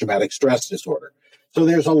with post-traumatic stress disorder. So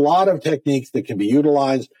there's a lot of techniques that can be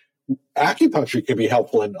utilized. Acupuncture can be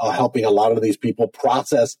helpful in helping a lot of these people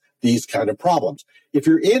process these kind of problems. If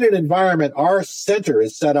you're in an environment, our center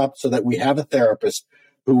is set up so that we have a therapist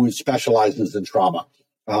who specializes in trauma.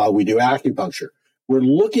 We do acupuncture. We're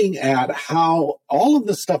looking at how all of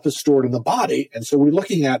this stuff is stored in the body. And so we're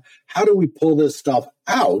looking at how do we pull this stuff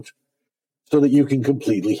out so that you can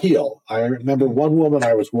completely heal. I remember one woman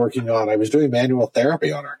I was working on, I was doing manual therapy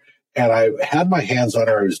on her, and I had my hands on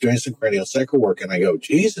her. I was doing some craniosacral work, and I go,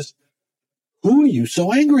 Jesus, who are you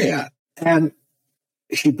so angry at? And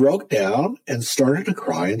she broke down and started to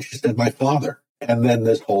cry, and she said, my father. And then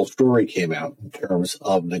this whole story came out in terms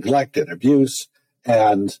of neglect and abuse.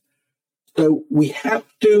 And so we have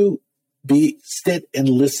to sit and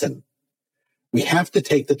listen. We have to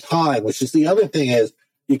take the time, which is the other thing is,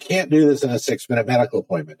 you can't do this in a 6-minute medical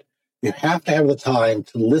appointment. You have to have the time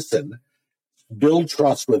to listen, build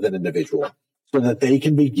trust with an individual so that they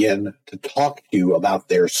can begin to talk to you about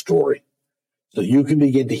their story. So you can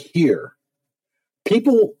begin to hear.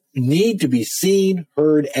 People need to be seen,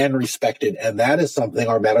 heard, and respected. And that is something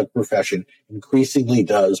our medical profession increasingly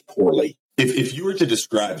does poorly. If you were to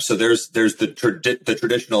describe, so there's the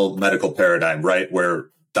traditional medical paradigm, right, where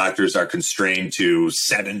doctors are constrained to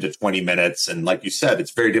 7 to 20 minutes. And like you said,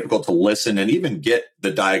 it's very difficult to listen and even get the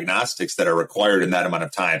diagnostics that are required in that amount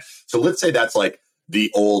of time. So let's say that's like the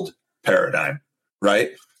old paradigm,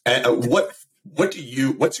 right? And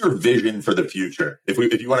what's your vision for the future? If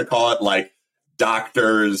you want to call it like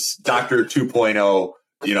Doctor 2.0,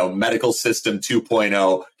 medical system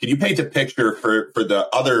 2.0, can you paint a picture for the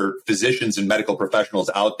other physicians and medical professionals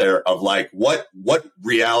out there of like what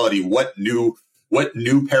reality, what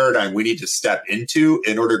new paradigm we need to step into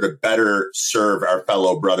in order to better serve our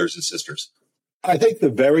fellow brothers and sisters? I think the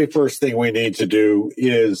very first thing we need to do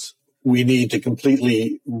is we need to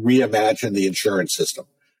completely reimagine the insurance system.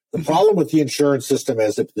 The problem with the insurance system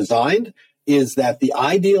as it's designed is that the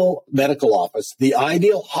ideal medical office, the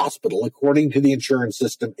ideal hospital, according to the insurance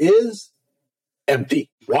system, is empty.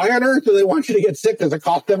 Why on earth do they want you to get sick? Because it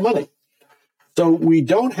costs them money. So we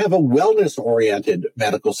don't have a wellness-oriented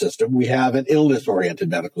medical system. We have an illness-oriented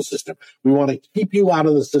medical system. We want to keep you out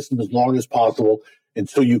of the system as long as possible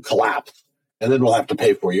until you collapse. And then we'll have to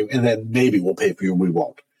pay for you. And then maybe we'll pay for you and we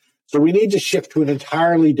won't. So we need to shift to an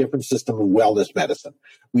entirely different system of wellness medicine.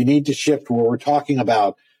 We need to shift where we're talking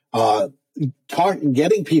about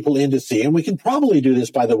getting people in to see, and we can probably do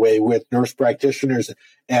this, by the way, with nurse practitioners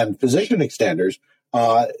and physician extenders.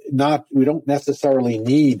 We don't necessarily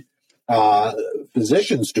need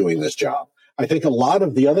physicians doing this job. I think a lot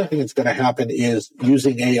of the other thing that's going to happen is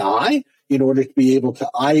using AI in order to be able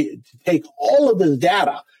to take all of this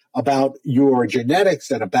data about your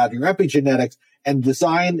genetics and about your epigenetics and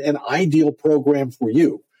design an ideal program for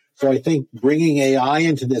you. So I think bringing AI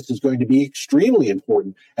into this is going to be extremely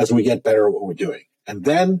important as we get better at what we're doing. And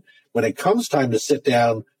then when it comes time to sit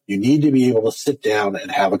down, you need to be able to sit down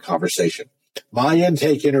and have a conversation. My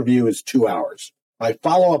intake interview is 2 hours. My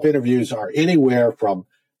follow-up interviews are anywhere from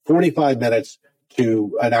 45 minutes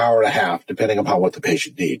to an hour and a half, depending upon what the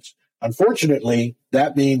patient needs. Unfortunately,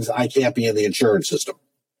 that means I can't be in the insurance system.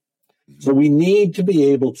 So we need to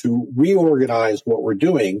be able to reorganize what we're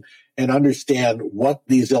doing and understand what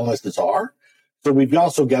these illnesses are. So we've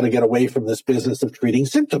also got to get away from this business of treating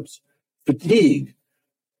symptoms, fatigue,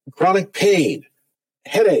 chronic pain,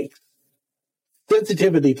 headaches,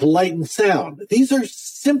 sensitivity to light and sound. These are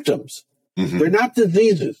symptoms. Mm-hmm. They're not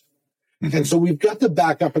diseases. Mm-hmm. And so we've got to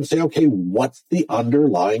back up and say, okay, what's the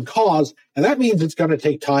underlying cause? And that means it's going to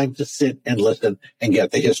take time to sit and listen and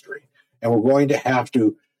get the history. And we're going to have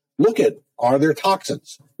to look at, are there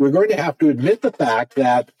toxins? We're going to have to admit the fact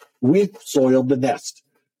that we've soiled the nest.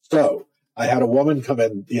 So I had a woman come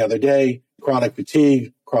in the other day, chronic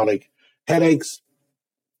fatigue, chronic headaches.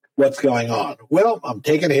 What's going on? Well, I'm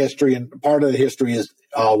taking a history, and part of the history is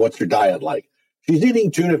what's your diet like? She's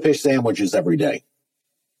eating tuna fish sandwiches every day.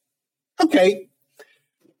 Okay.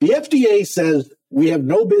 The FDA says we have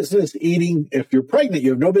no business eating, if you're pregnant,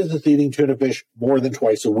 you have no business eating tuna fish more than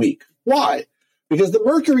twice a week. Why? Because the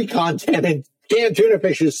mercury content in canned tuna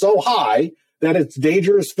fish is so high that it's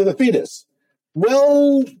dangerous for the fetus.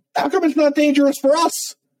 Well, how come it's not dangerous for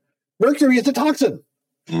us? Mercury is a toxin.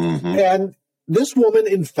 Mm-hmm. And this woman,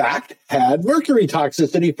 in fact, had mercury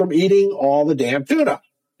toxicity from eating all the damn tuna.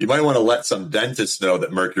 You might want to let some dentists know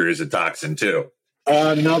that mercury is a toxin, too.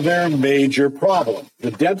 Another major problem.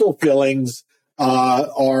 The dental fillings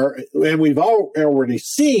are, and we've already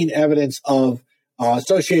seen evidence of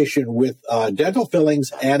association with dental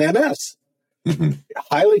fillings and MS. Mm-hmm.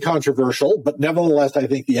 Highly controversial, but nevertheless, I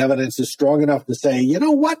think the evidence is strong enough to say, you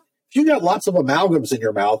know what? If you got lots of amalgams in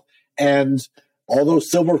your mouth and all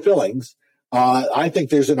those silver fillings, I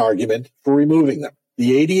think there's an argument for removing them.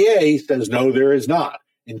 The ADA says, no, there is not.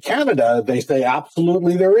 In Canada, they say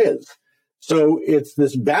absolutely there is. So it's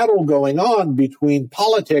this battle going on between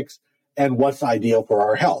politics and what's ideal for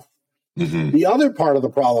our health. Mm-hmm. The other part of the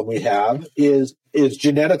problem we have is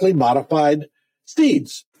genetically modified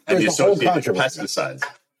seeds. And the associated pesticides.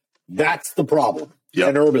 That's the problem. Yep.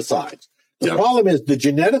 And herbicides. The problem is the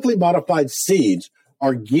genetically modified seeds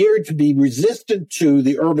are geared to be resistant to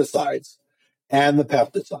the herbicides and the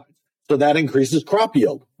pesticides. So that increases crop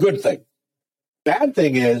yield. Good thing. Bad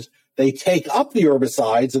thing is they take up the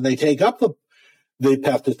herbicides and they take up the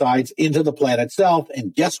pesticides into the plant itself.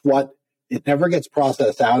 And guess what? It never gets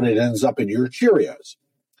processed out. It ends up in your Cheerios.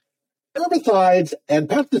 Herbicides and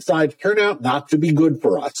pesticides turn out not to be good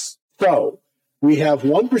for us. So we have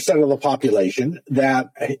 1% of the population that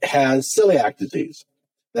has celiac disease.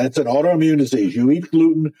 That's an autoimmune disease. You eat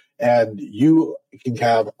gluten and you can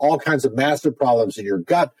have all kinds of massive problems in your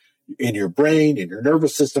gut, in your brain, in your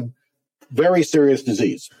nervous system. Very serious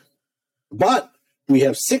disease. But we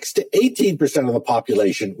have 6 to 18% of the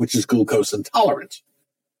population, which is glucose intolerant.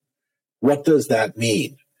 What does that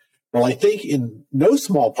mean? Well, I think in no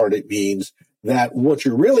small part it means that what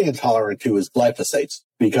you're really intolerant to is glyphosates,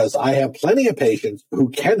 because I have plenty of patients who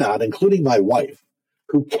cannot, including my wife,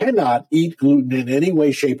 who cannot eat gluten in any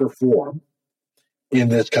way, shape, or form in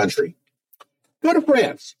this country. Go to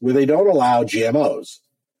France, where they don't allow GMOs.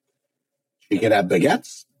 She can have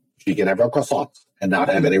baguettes, she can have her croissants and not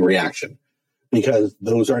have any reaction, because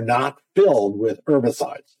those are not filled with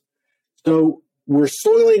herbicides. So we're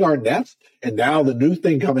soiling our nest, and now the new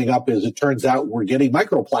thing coming up is it turns out we're getting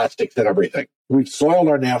microplastics in everything. We've soiled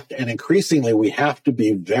our nest, and increasingly we have to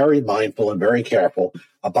be very mindful and very careful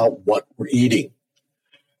about what we're eating,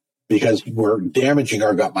 because we're damaging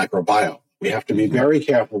our gut microbiome. We have to be very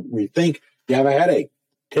careful. We think you have a headache,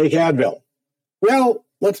 take Advil. Well,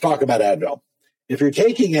 let's talk about Advil. If you're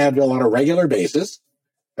taking Advil on a regular basis,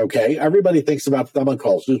 okay, everybody thinks about stomach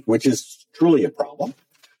ulcers, which is truly a problem.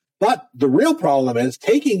 But the real problem is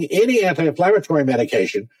taking any anti-inflammatory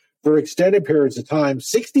medication for extended periods of time.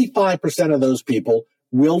 65% of those people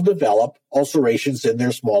will develop ulcerations in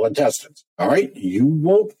their small intestines. All right, you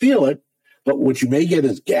won't feel it, but what you may get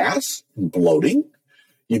is gas and bloating.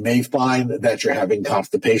 You may find that you're having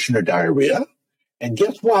constipation or diarrhea, And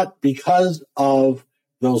guess what? Because of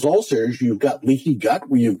those ulcers, you've got leaky gut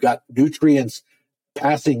where you've got nutrients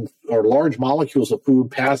passing or large molecules of food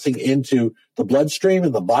passing into the bloodstream,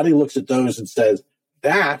 and the body looks at those and says,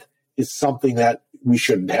 that is something that we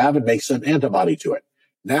shouldn't have, and makes an antibody to it.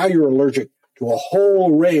 Now you're allergic to a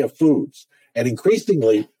whole array of foods, and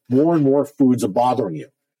increasingly more and more foods are bothering you.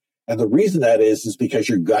 And the reason that is because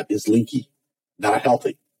your gut is leaky, not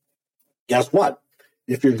healthy. Guess what?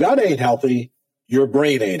 If your gut ain't healthy, your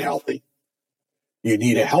brain ain't healthy. You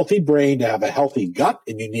need a healthy brain to have a healthy gut,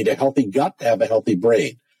 and you need a healthy gut to have a healthy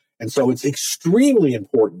brain. And so it's extremely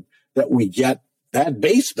important that we get that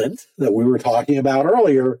basement that we were talking about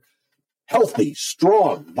earlier healthy,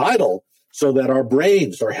 strong, vital, so that our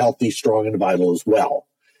brains are healthy, strong, and vital as well.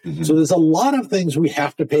 Mm-hmm. So there's a lot of things we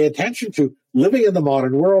have to pay attention to. Living in the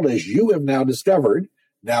modern world, as you have now discovered,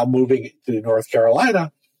 now moving to North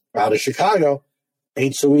Carolina, out of Chicago,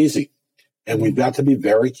 ain't so easy. And we've got to be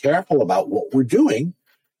very careful about what we're doing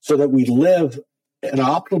so that we live an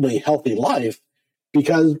optimally healthy life,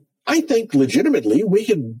 because I think legitimately we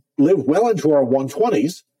can live well into our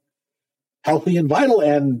 120s, healthy and vital.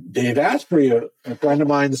 And Dave Asprey, a friend of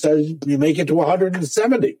mine, says you make it to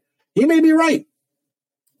 170. He may be right,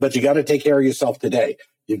 but you got to take care of yourself today.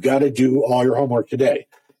 You've got to do all your homework today.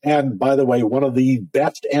 And by the way, one of the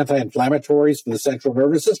best anti-inflammatories for the central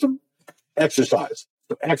nervous system, exercise.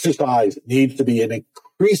 So exercise needs to be an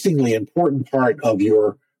increasingly important part of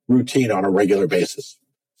your routine on a regular basis.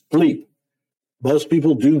 Sleep. Most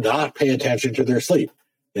people do not pay attention to their sleep.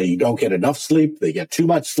 They don't get enough sleep. They get too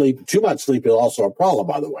much sleep. Too much sleep is also a problem,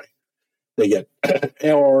 by the way. They get,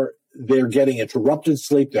 or they're getting interrupted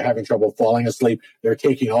sleep. They're having trouble falling asleep. They're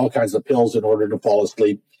taking all kinds of pills in order to fall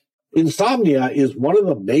asleep. Insomnia is one of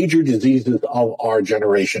the major diseases of our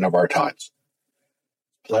generation, of our times.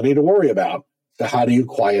 Plenty to worry about. So how do you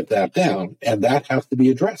quiet that down? And that has to be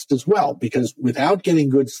addressed as well, because without getting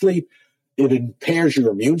good sleep, it impairs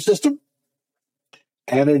your immune system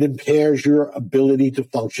and it impairs your ability to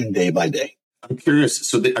function day by day. I'm curious.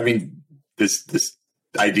 So, this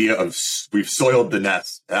idea of we've soiled the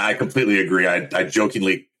nest, I completely agree. I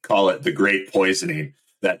jokingly call it the great poisoning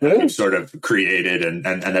that we've sort of created and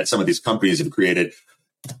that some of these companies have created.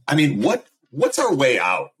 I mean, what's our way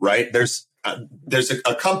out, right? There's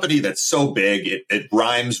a company that's so big, it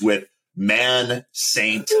rhymes with man,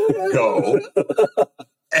 saint, go.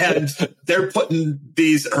 And they're putting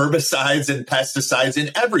these herbicides and pesticides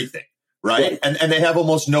in everything, right? And they have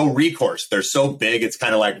almost no recourse. They're so big, it's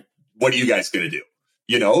kind of like, what are you guys going to do?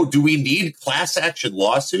 You know, do we need class action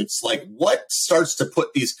lawsuits? Like, what starts to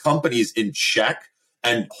put these companies in check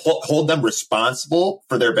and hold them responsible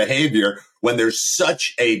for their behavior when there's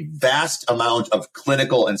such a vast amount of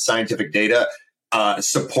clinical and scientific data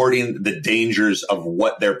supporting the dangers of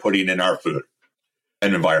what they're putting in our food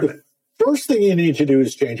and environment? First thing you need to do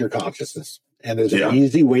is change your consciousness. And there's an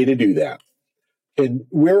easy way to do that. And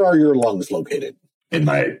where are your lungs located? In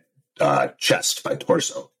my chest, my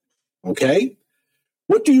torso. Okay.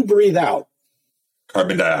 What do you breathe out?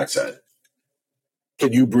 Carbon dioxide.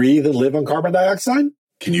 Can you breathe and live on carbon dioxide?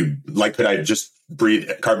 Could I just breathe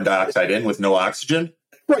carbon dioxide in with no oxygen?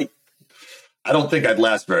 Right. I don't think I'd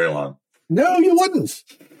last very long. No, you wouldn't.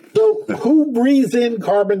 So who breathes in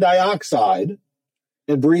carbon dioxide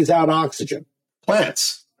and breathes out oxygen?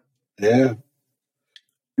 Plants. Yeah.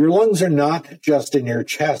 Your lungs are not just in your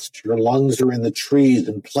chest. Your lungs are in the trees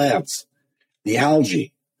and plants, the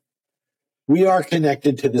algae. We are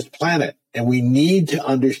connected to this planet, and we need to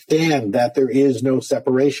understand that there is no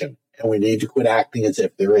separation, and we need to quit acting as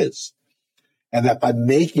if there is. And that by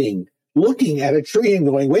looking at a tree and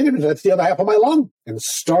going, wait a minute, that's the other half of my lung, and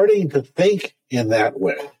starting to think in that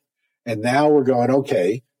way. And now we're going,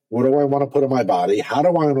 okay, what do I want to put in my body? How do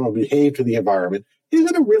I want to behave to the environment?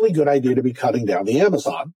 Is it a really good idea to be cutting down the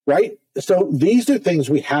Amazon, right? So these are things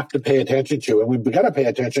we have to pay attention to, and we've got to pay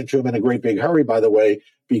attention to them in a great big hurry, by the way,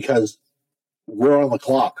 because we're on the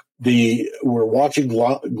clock. We're watching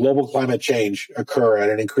global climate change occur at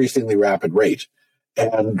an increasingly rapid rate.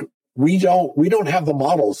 And we don't have the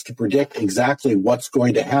models to predict exactly what's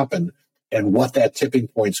going to happen and what that tipping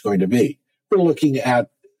point is going to be. We're looking at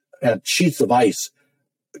sheets of ice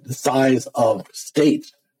the size of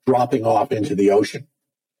states dropping off into the ocean.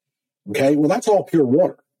 Okay, well, that's all pure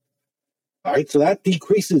water. All right, so that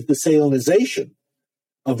decreases the salinization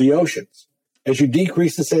of the oceans. As you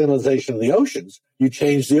decrease the salinization of the oceans, you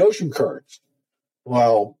change the ocean currents.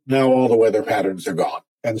 Well, now all the weather patterns are gone.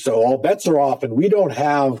 And so all bets are off, and we don't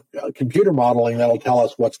have computer modeling that'll tell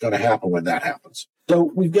us what's going to happen when that happens.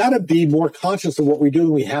 So we've got to be more conscious of what we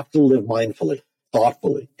do. We have to live mindfully,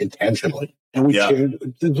 thoughtfully, intentionally. And we change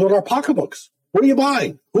our pocketbooks. What are you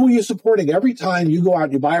buying? Who are you supporting? Every time you go out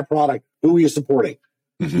and you buy a product, who are you supporting?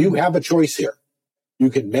 Mm-hmm. You have a choice here. You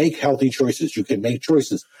can make healthy choices. You can make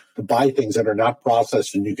choices to buy things that are not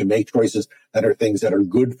processed, and you can make choices that are things that are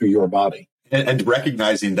good for your body. And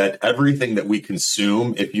recognizing that everything that we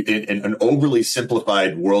consume, if you in an overly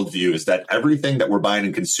simplified worldview, is that everything that we're buying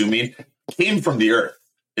and consuming came from the earth.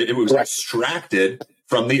 It was Correct. extracted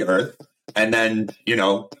from the earth and then,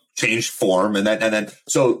 changed form. And then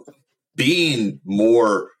so being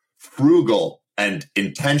more frugal and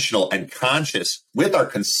intentional and conscious with our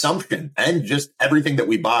consumption and just everything that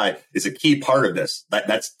we buy is a key part of this.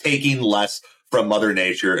 That's taking less from Mother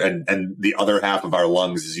Nature and the other half of our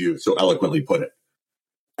lungs, as you so eloquently put it.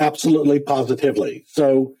 Absolutely, positively.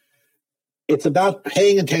 So it's about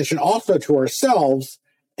paying attention also to ourselves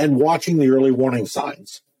and watching the early warning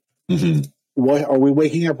signs. Mm-hmm. Are we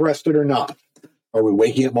waking up rested or not? Are we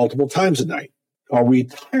waking up multiple times a night? Are we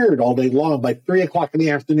tired all day long? By 3 o'clock in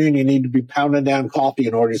the afternoon, you need to be pounding down coffee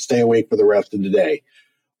in order to stay awake for the rest of the day.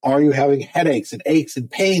 Are you having headaches and aches and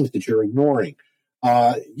pains that you're ignoring?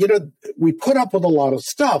 We put up with a lot of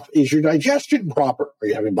stuff. Is your digestion proper? Are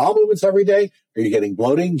you having bowel movements every day? Are you getting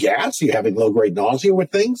bloating, gas? Are you having low-grade nausea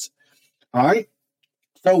with things? All right.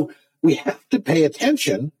 So we have to pay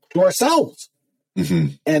attention to ourselves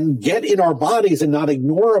and get in our bodies and not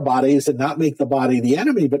ignore our bodies and not make the body the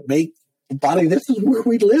enemy, but make the body, this is where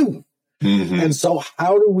we live. Mm-hmm. And so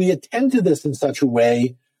how do we attend to this in such a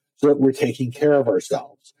way so that we're taking care of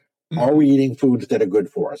ourselves? Are we eating foods that are good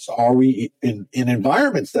for us? Are we in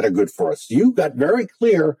environments that are good for us? You got very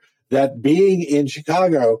clear that being in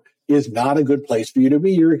Chicago is not a good place for you to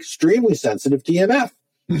be. You're extremely sensitive to EMF.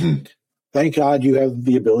 Mm-hmm. Thank God you have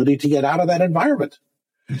the ability to get out of that environment.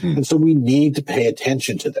 Mm-hmm. And so we need to pay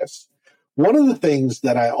attention to this. One of the things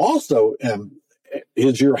that I also am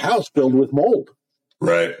is your house filled with mold.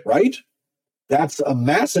 Right. Right? That's a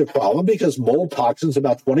massive problem because mold toxins,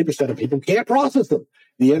 about 20% of people can't process them.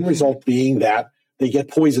 The end result being that they get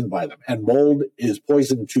poisoned by them. And mold is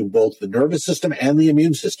poison to both the nervous system and the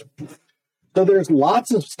immune system. So there's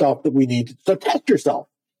lots of stuff that we need to, so test yourself.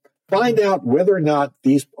 Find out whether or not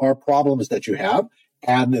these are problems that you have.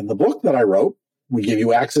 And in the book that I wrote, we give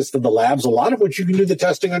you access to the labs, a lot of which you can do the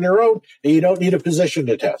testing on your own, and you don't need a physician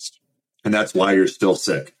to test. And that's why you're still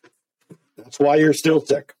sick. That's why you're still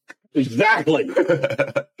sick. Exactly.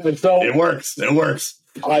 And so it works. It works.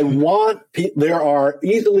 There are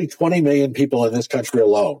easily 20 million people in this country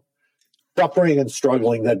alone suffering and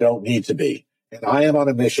struggling that don't need to be. And I am on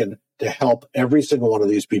a mission to help every single one of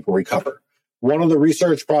these people recover. One of the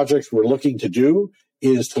research projects we're looking to do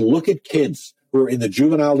is to look at kids who are in the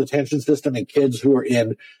juvenile detention system and kids who are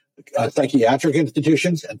in psychiatric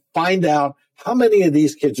institutions and find out how many of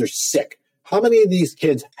these kids are sick. How many of these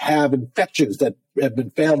kids have infections that have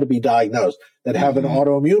been failed to be diagnosed, that have an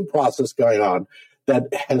autoimmune process going on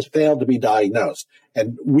that has failed to be diagnosed?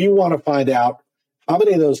 And we want to find out how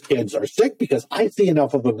many of those kids are sick because I see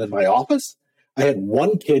enough of them in my office. I had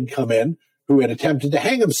one kid come in who had attempted to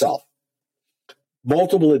hang himself.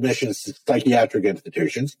 Multiple admissions to psychiatric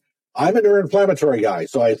institutions. I'm a neuroinflammatory guy,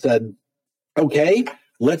 so I said, okay,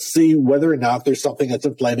 let's see whether or not there's something that's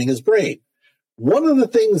inflaming his brain. One of the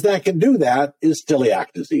things that can do that is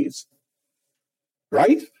celiac disease,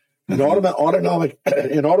 right? An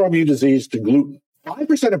autoimmune disease to gluten.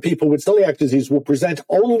 5% of people with celiac disease will present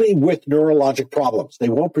only with neurologic problems. They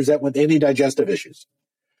won't present with any digestive issues.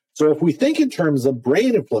 So if we think in terms of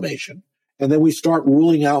brain inflammation, and then we start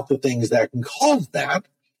ruling out the things that can cause that,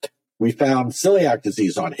 we found celiac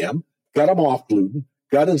disease on him, got him off gluten,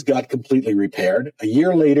 got his gut completely repaired. A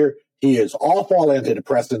year later, he is off all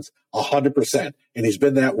antidepressants 100%. And he's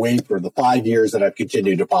been that way for the 5 years that I've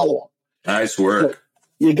continued to follow him. Nice work. So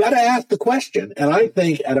you got to ask the question. And I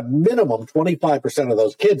think at a minimum, 25% of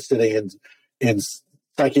those kids sitting in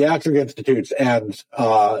psychiatric institutes and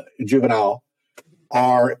juvenile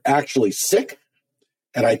are actually sick.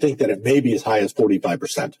 And I think that it may be as high as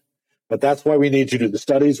 45%. But that's why we need to do the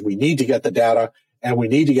studies. We need to get the data, and we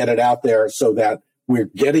need to get it out there so that we're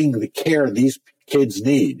getting the care these kids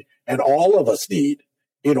need and all of us need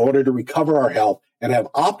in order to recover our health and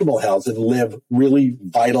have optimal health and live really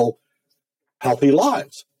vital, healthy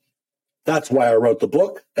lives. That's why I wrote the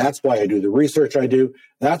book. That's why I do the research I do.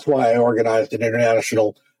 That's why I organized an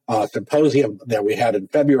international symposium that we had in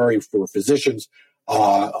February for physicians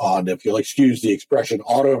on, if you'll excuse the expression,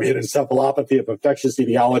 autoimmune encephalopathy of infectious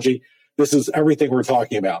etiology. This is everything we're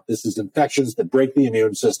talking about. This is infections that break the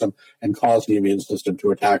immune system and cause the immune system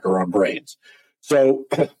to attack our own brains. So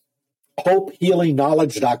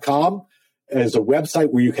hopehealingknowledge.com is a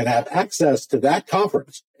website where you can have access to that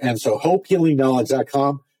conference. And so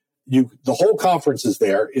hopehealingknowledge.com, the whole conference is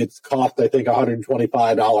there. It's cost, I think,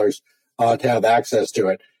 $125 to have access to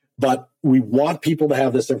it. But we want people to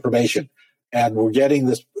have this information. And we're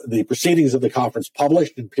getting the proceedings of the conference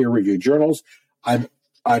published in peer-reviewed journals. Got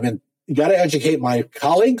to educate my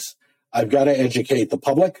colleagues. I've got to educate the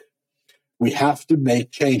public. We have to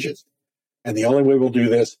make changes. And the only way we'll do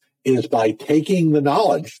this is by taking the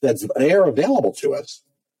knowledge that's there available to us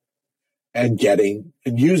and putting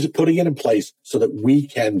it in place so that we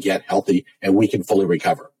can get healthy and we can fully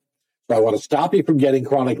recover. So I want to stop you from getting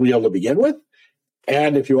chronically ill to begin with.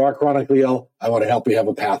 And if you are chronically ill, I want to help you have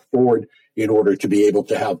a path forward in order to be able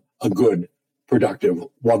to have a good, productive,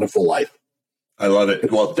 wonderful life. I love it.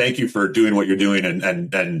 Well, thank you for doing what you're doing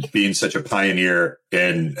and being such a pioneer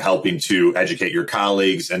in helping to educate your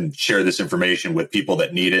colleagues and share this information with people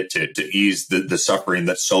that need it to ease the suffering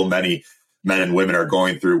that so many men and women are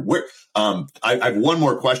going through. I have one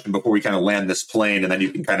more question before we kind of land this plane, and then you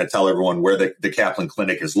can kind of tell everyone where the Kaplan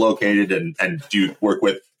Clinic is located and do you work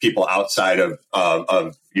with people outside of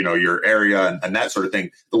your area and that sort of thing.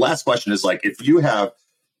 The last question is like, if you had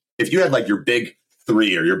like your big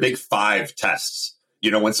 3 or your big 5 tests,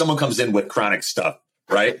 when someone comes in with chronic stuff,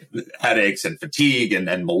 right? Headaches and fatigue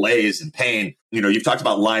and malaise and pain. You've talked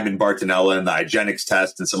about Lyme and Bartonella and the Hygienics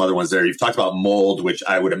test and some other ones there. You've talked about mold, which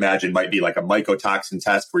I would imagine might be like a mycotoxin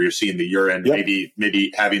test where you're seeing the urine, yep.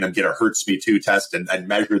 maybe having them get a HERTZ-B2 test and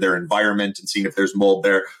measure their environment and seeing if there's mold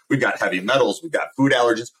there. We've got heavy metals. We've got food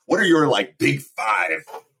allergens. What are your like big 5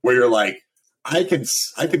 where you're like, I can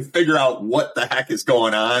figure out what the heck is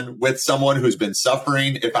going on with someone who's been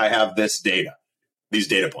suffering if I have these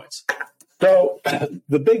data points? So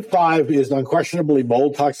the big 5 is unquestionably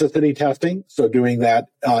mold toxicity testing. So doing that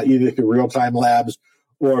either through real-time labs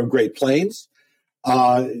or Great Plains.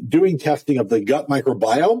 Doing testing of the gut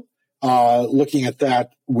microbiome, looking at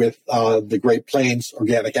that with the Great Plains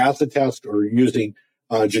organic acid test or using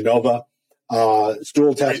Genova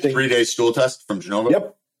stool testing. 3-day stool test from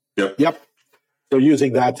Genova? Yep. So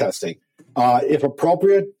using that testing. If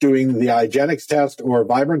appropriate, doing the Hygienics test or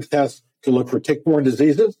Vibrance test to look for tick-borne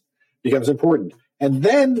diseases becomes important. And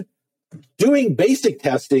then doing basic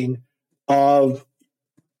testing with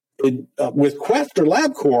Quest or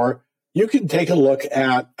LabCorp, you can take a look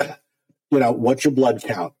at, what's your blood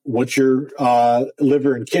count, what's your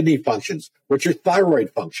liver and kidney functions, what's your thyroid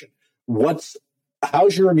function,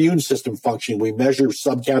 how's your immune system functioning. We measure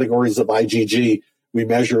subcategories of IgG. We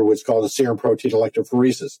measure what's called a serum protein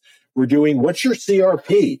electrophoresis. We're doing what's your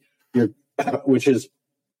CRP, which is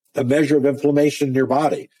a measure of inflammation in your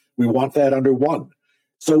body. We want that under 1.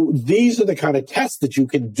 So these are the kind of tests that you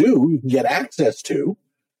can get access to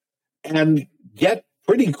and get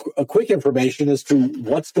pretty quick information as to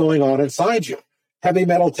what's going on inside you. Heavy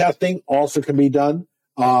metal testing also can be done.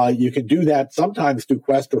 You can do that sometimes through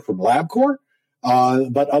Quest or from LabCorp,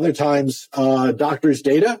 but other times Doctor's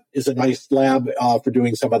Data is a nice lab for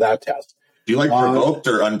doing some of that test. Do you like provoked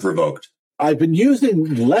or unprovoked? I've been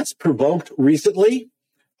using less provoked recently,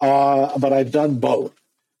 but I've done both.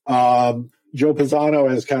 Joe Pisano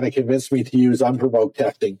has kind of convinced me to use unprovoked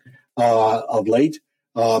testing of late,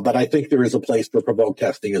 but I think there is a place for provoked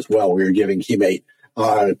testing as well, where you're giving chemate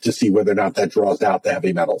to see whether or not that draws out the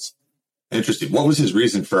heavy metals. Interesting. What was his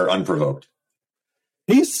reason for unprovoked?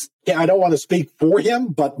 I don't want to speak for him,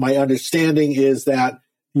 but my understanding is that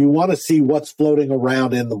you want to see what's floating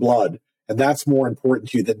around in the blood, and that's more important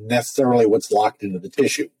to you than necessarily what's locked into the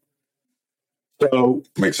tissue. So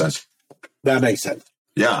makes sense. That makes sense.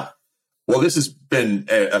 Yeah. Well, this has been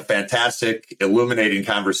a fantastic, illuminating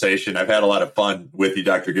conversation. I've had a lot of fun with you,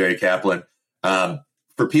 Dr. Gary Kaplan.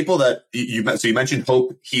 For people that you mentioned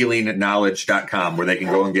hopehealingknowledge.com, where they can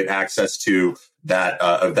go and get access to that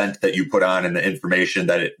event that you put on and the information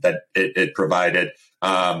that it provided.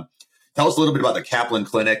 Tell us a little bit about the Kaplan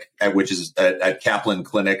Clinic, which is at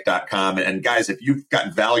kaplanclinic.com. And guys, if you've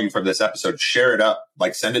gotten value from this episode, share it up,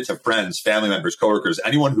 send it to friends, family members, coworkers,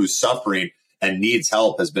 anyone who's suffering and needs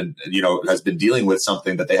help, has been dealing with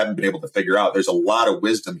something that they haven't been able to figure out. There's a lot of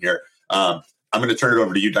wisdom here. I'm going to turn it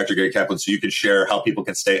over to you, Dr. Gary Kaplan, so you can share how people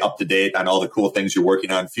can stay up to date on all the cool things you're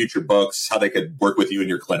working on, future books, how they could work with you in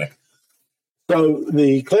your clinic. So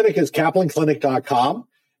the clinic is kaplanclinic.com,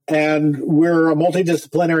 and we're a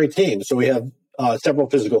multidisciplinary team. So we have several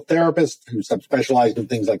physical therapists who subspecialize in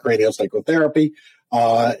things like craniopsychotherapy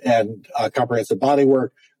and comprehensive body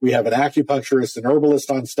work. We have an acupuncturist and herbalist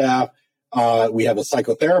on staff. We have a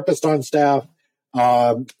psychotherapist on staff.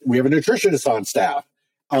 We have a nutritionist on staff.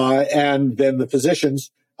 And then the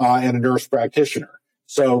physicians and a nurse practitioner.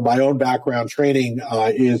 So my own background training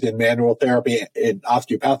is in manual therapy, in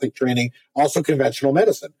osteopathic training, also conventional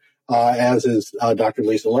medicine. as is Dr.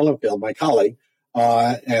 Lisa Lilienfeld, my colleague,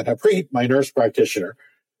 and Harpreet, my nurse practitioner.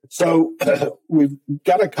 So we've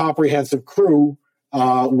got a comprehensive crew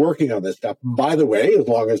working on this stuff. By the way, as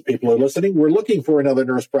long as people are listening, we're looking for another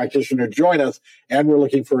nurse practitioner to join us, and we're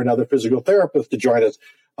looking for another physical therapist to join us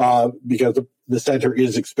because the center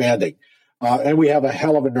is expanding. And we have a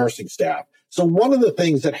hell of a nursing staff. So one of the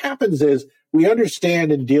things that happens is we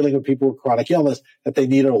understand in dealing with people with chronic illness that they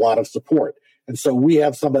need a lot of support. And so we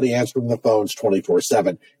have somebody answering the phones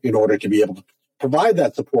 24/7 in order to be able to provide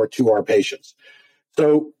that support to our patients.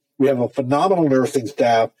 So we have a phenomenal nursing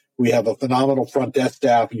staff. We have a phenomenal front desk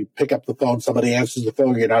staff. You pick up the phone, somebody answers the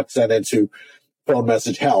phone, you're not sent into phone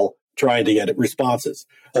message hell trying to get responses.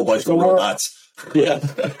 Whole bunch of robots. Yeah.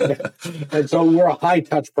 And so we're a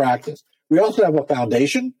high-touch practice. We also have a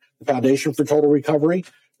foundation, the Foundation for Total Recovery.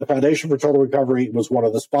 The Foundation for Total Recovery was one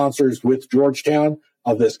of the sponsors with Georgetown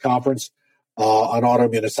of this conference on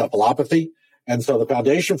autoimmune encephalopathy. And so the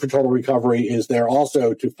Foundation for Total Recovery is there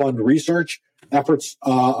also to fund research efforts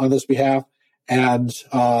on this behalf, and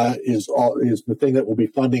is the thing that will be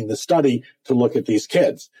funding the study to look at these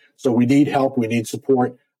kids. So we need help, we need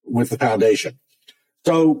support with the foundation.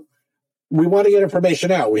 So we want to get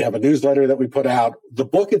information out. We have a newsletter that we put out. The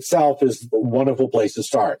book itself is a wonderful place to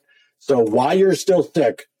start. So while you're still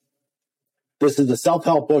sick, this is a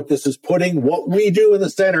self-help book. This is putting what we do in the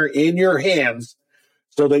center in your hands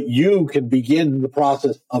so that you can begin the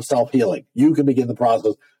process of self-healing. You can begin the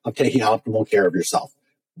process of taking optimal care of yourself.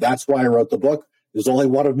 That's why I wrote the book. There's only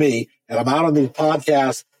one of me, and I'm out on these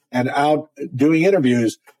podcasts and out doing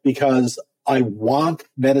interviews because I want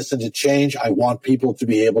medicine to change. I want people to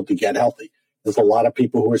be able to get healthy. There's a lot of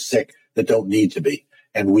people who are sick that don't need to be,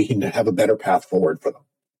 and we can have a better path forward for them.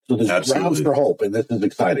 So there's grounds for hope, and this is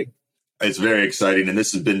exciting. It's very exciting, and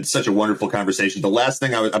this has been such a wonderful conversation. The last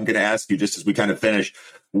thing I'm going to ask you, just as we kind of finish,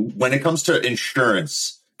 when it comes to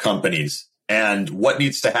insurance companies and what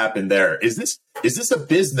needs to happen there, is this a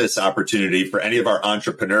business opportunity for any of our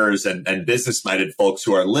entrepreneurs and business-minded folks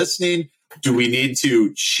who are listening? Do we need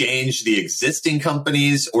to change the existing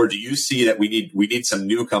companies, or do you see that we need some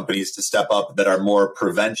new companies to step up that are more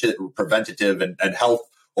preventative and health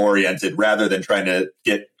oriented rather than trying to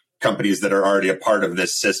get companies that are already a part of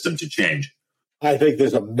this system to change? I think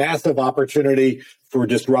there's a massive opportunity for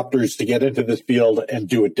disruptors to get into this field and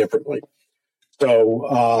do it differently. So,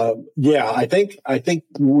 I think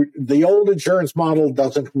the old insurance model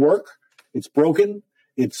doesn't work. It's broken.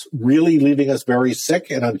 It's really leaving us very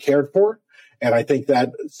sick and uncared for. And I think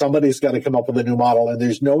that somebody's got to come up with a new model, and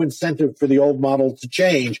there's no incentive for the old model to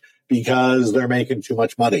change because they're making too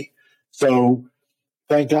much money. So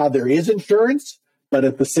thank God there is insurance, but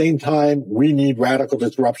at the same time, we need radical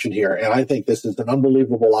disruption here. And I think this is an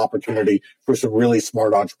unbelievable opportunity for some really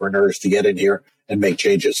smart entrepreneurs to get in here and make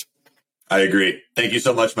changes. I agree. Thank you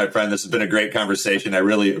so much, my friend. This has been a great conversation. I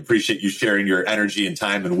really appreciate you sharing your energy and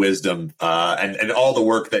time and wisdom and all the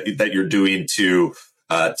work that you're doing to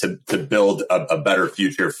build a better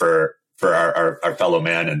future for our fellow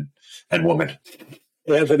man and woman.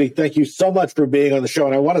 Anthony, thank you so much for being on the show.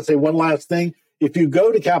 And I want to say one last thing. If you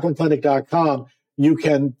go to kaplanclinic.com, you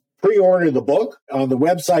can pre-order the book. On the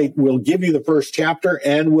website, we'll give you the first chapter,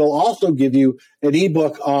 and we'll also give you an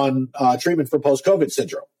ebook on treatment for post-COVID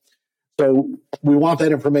syndrome. So we want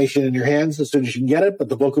that information in your hands as soon as you can get it, but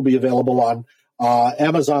the book will be available on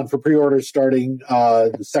Amazon for pre-orders starting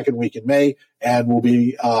the second week in May, and will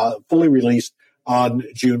be fully released on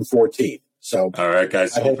June 14th. So, all right,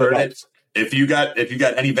 guys, I hope heard it it. helps. If you got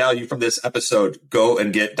any value from this episode, go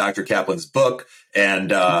and get Dr. Kaplan's book,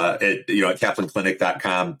 and at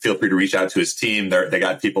kaplanclinic.com. Feel free to reach out to his team. They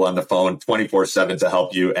got people on the phone 24/7 to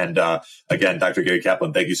help you. And again, Dr. Gary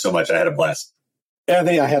Kaplan, thank you so much. I had a blast.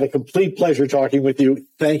 Anthony, I had a complete pleasure talking with you.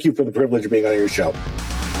 Thank you for the privilege of being on your show.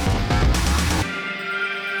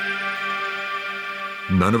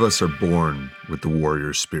 None of us are born with the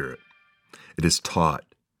warrior spirit. It is taught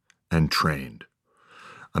and trained.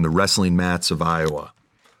 On the wrestling mats of Iowa,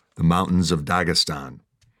 the mountains of Dagestan,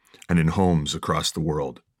 and in homes across the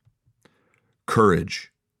world.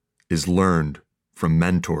 Courage is learned from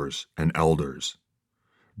mentors and elders.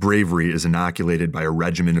 Bravery is inoculated by a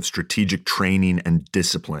regimen of strategic training and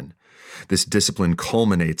discipline. This discipline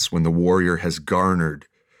culminates when the warrior has garnered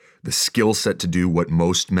the skill set to do what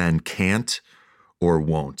most men can't or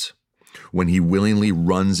won't, when he willingly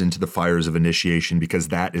runs into the fires of initiation because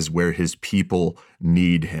that is where his people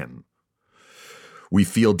need him. We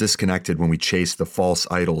feel disconnected when we chase the false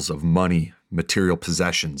idols of money, material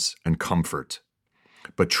possessions, and comfort.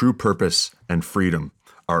 But true purpose and freedom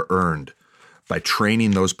are earned by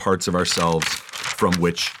training those parts of ourselves from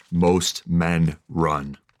which most men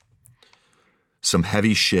run. Some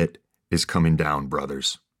heavy shit is coming down,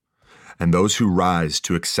 brothers. And those who rise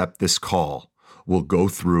to accept this call will go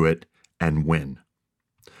through it and win.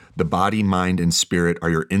 The body, mind, and spirit are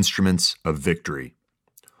your instruments of victory.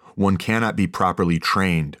 One cannot be properly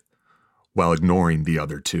trained while ignoring the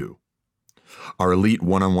other two. Our elite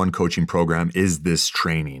one-on-one coaching program is this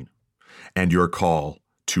training and your call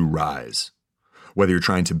to rise. Whether you're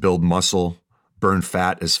trying to build muscle, burn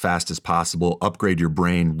fat as fast as possible, upgrade your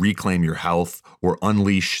brain, reclaim your health, or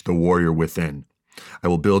unleash the warrior within, I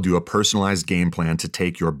will build you a personalized game plan to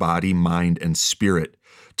take your body, mind, and spirit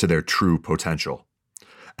to their true potential.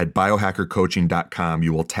 At biohackercoaching.com,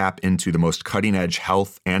 you will tap into the most cutting-edge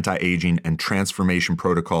health, anti-aging, and transformation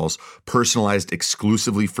protocols personalized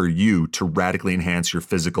exclusively for you to radically enhance your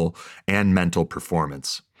physical and mental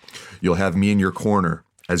performance. You'll have me in your corner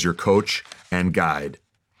as your coach and guide,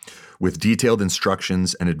 with detailed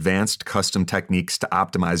instructions and advanced custom techniques to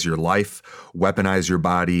optimize your life, weaponize your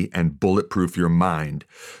body, and bulletproof your mind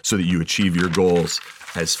so that you achieve your goals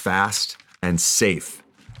as fast and safe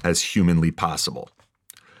as humanly possible.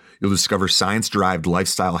 You'll discover science-derived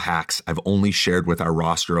lifestyle hacks I've only shared with our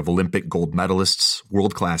roster of Olympic gold medalists,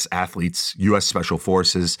 world-class athletes, U.S. Special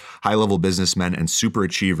Forces, high-level businessmen, and super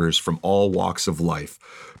achievers from all walks of life,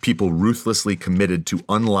 people ruthlessly committed to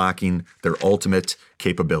unlocking their ultimate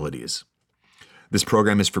capabilities. This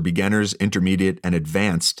program is for beginners, intermediate, and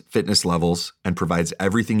advanced fitness levels and provides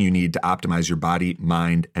everything you need to optimize your body,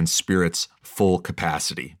 mind, and spirit's full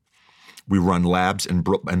capacity. We run labs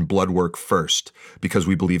and blood work first because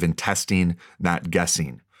we believe in testing, not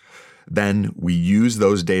guessing. Then we use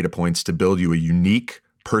those data points to build you a unique,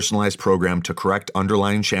 personalized program to correct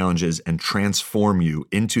underlying challenges and transform you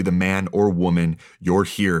into the man or woman you're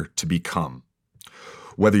here to become.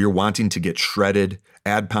 Whether you're wanting to get shredded,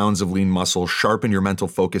 add pounds of lean muscle, sharpen your mental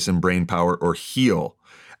focus and brain power, or heal,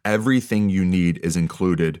 everything you need is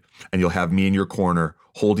included, and you'll have me in your corner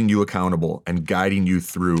holding you accountable and guiding you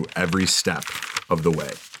through every step of the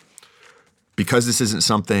way. Because this isn't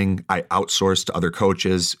something I outsource to other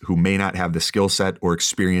coaches who may not have the skill set or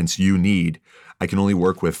experience you need, I can only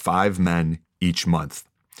work with 5 men each month.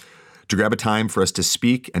 To grab a time for us to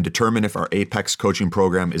speak and determine if our Apex coaching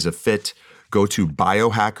program is a fit, go to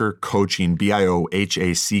biohackercoaching,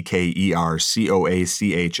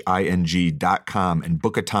 biohackercoaching.com and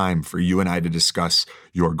book a time for you and I to discuss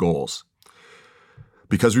your goals.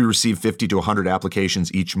 Because we receive 50 to 100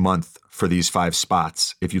 applications each month for these 5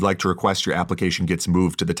 spots, if you'd like to request your application gets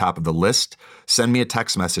moved to the top of the list, send me a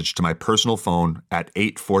text message to my personal phone at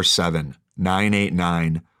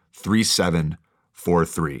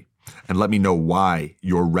 847-989-3743 and let me know why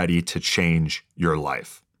you're ready to change your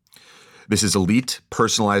life. This is elite,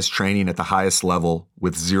 personalized training at the highest level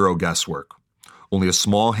with zero guesswork. Only a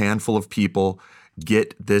small handful of people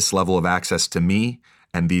get this level of access to me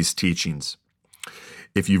and these teachings.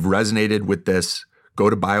 If you've resonated with this, go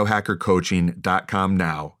to biohackercoaching.com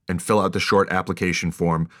now and fill out the short application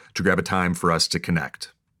form to grab a time for us to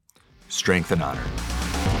connect. Strength and honor.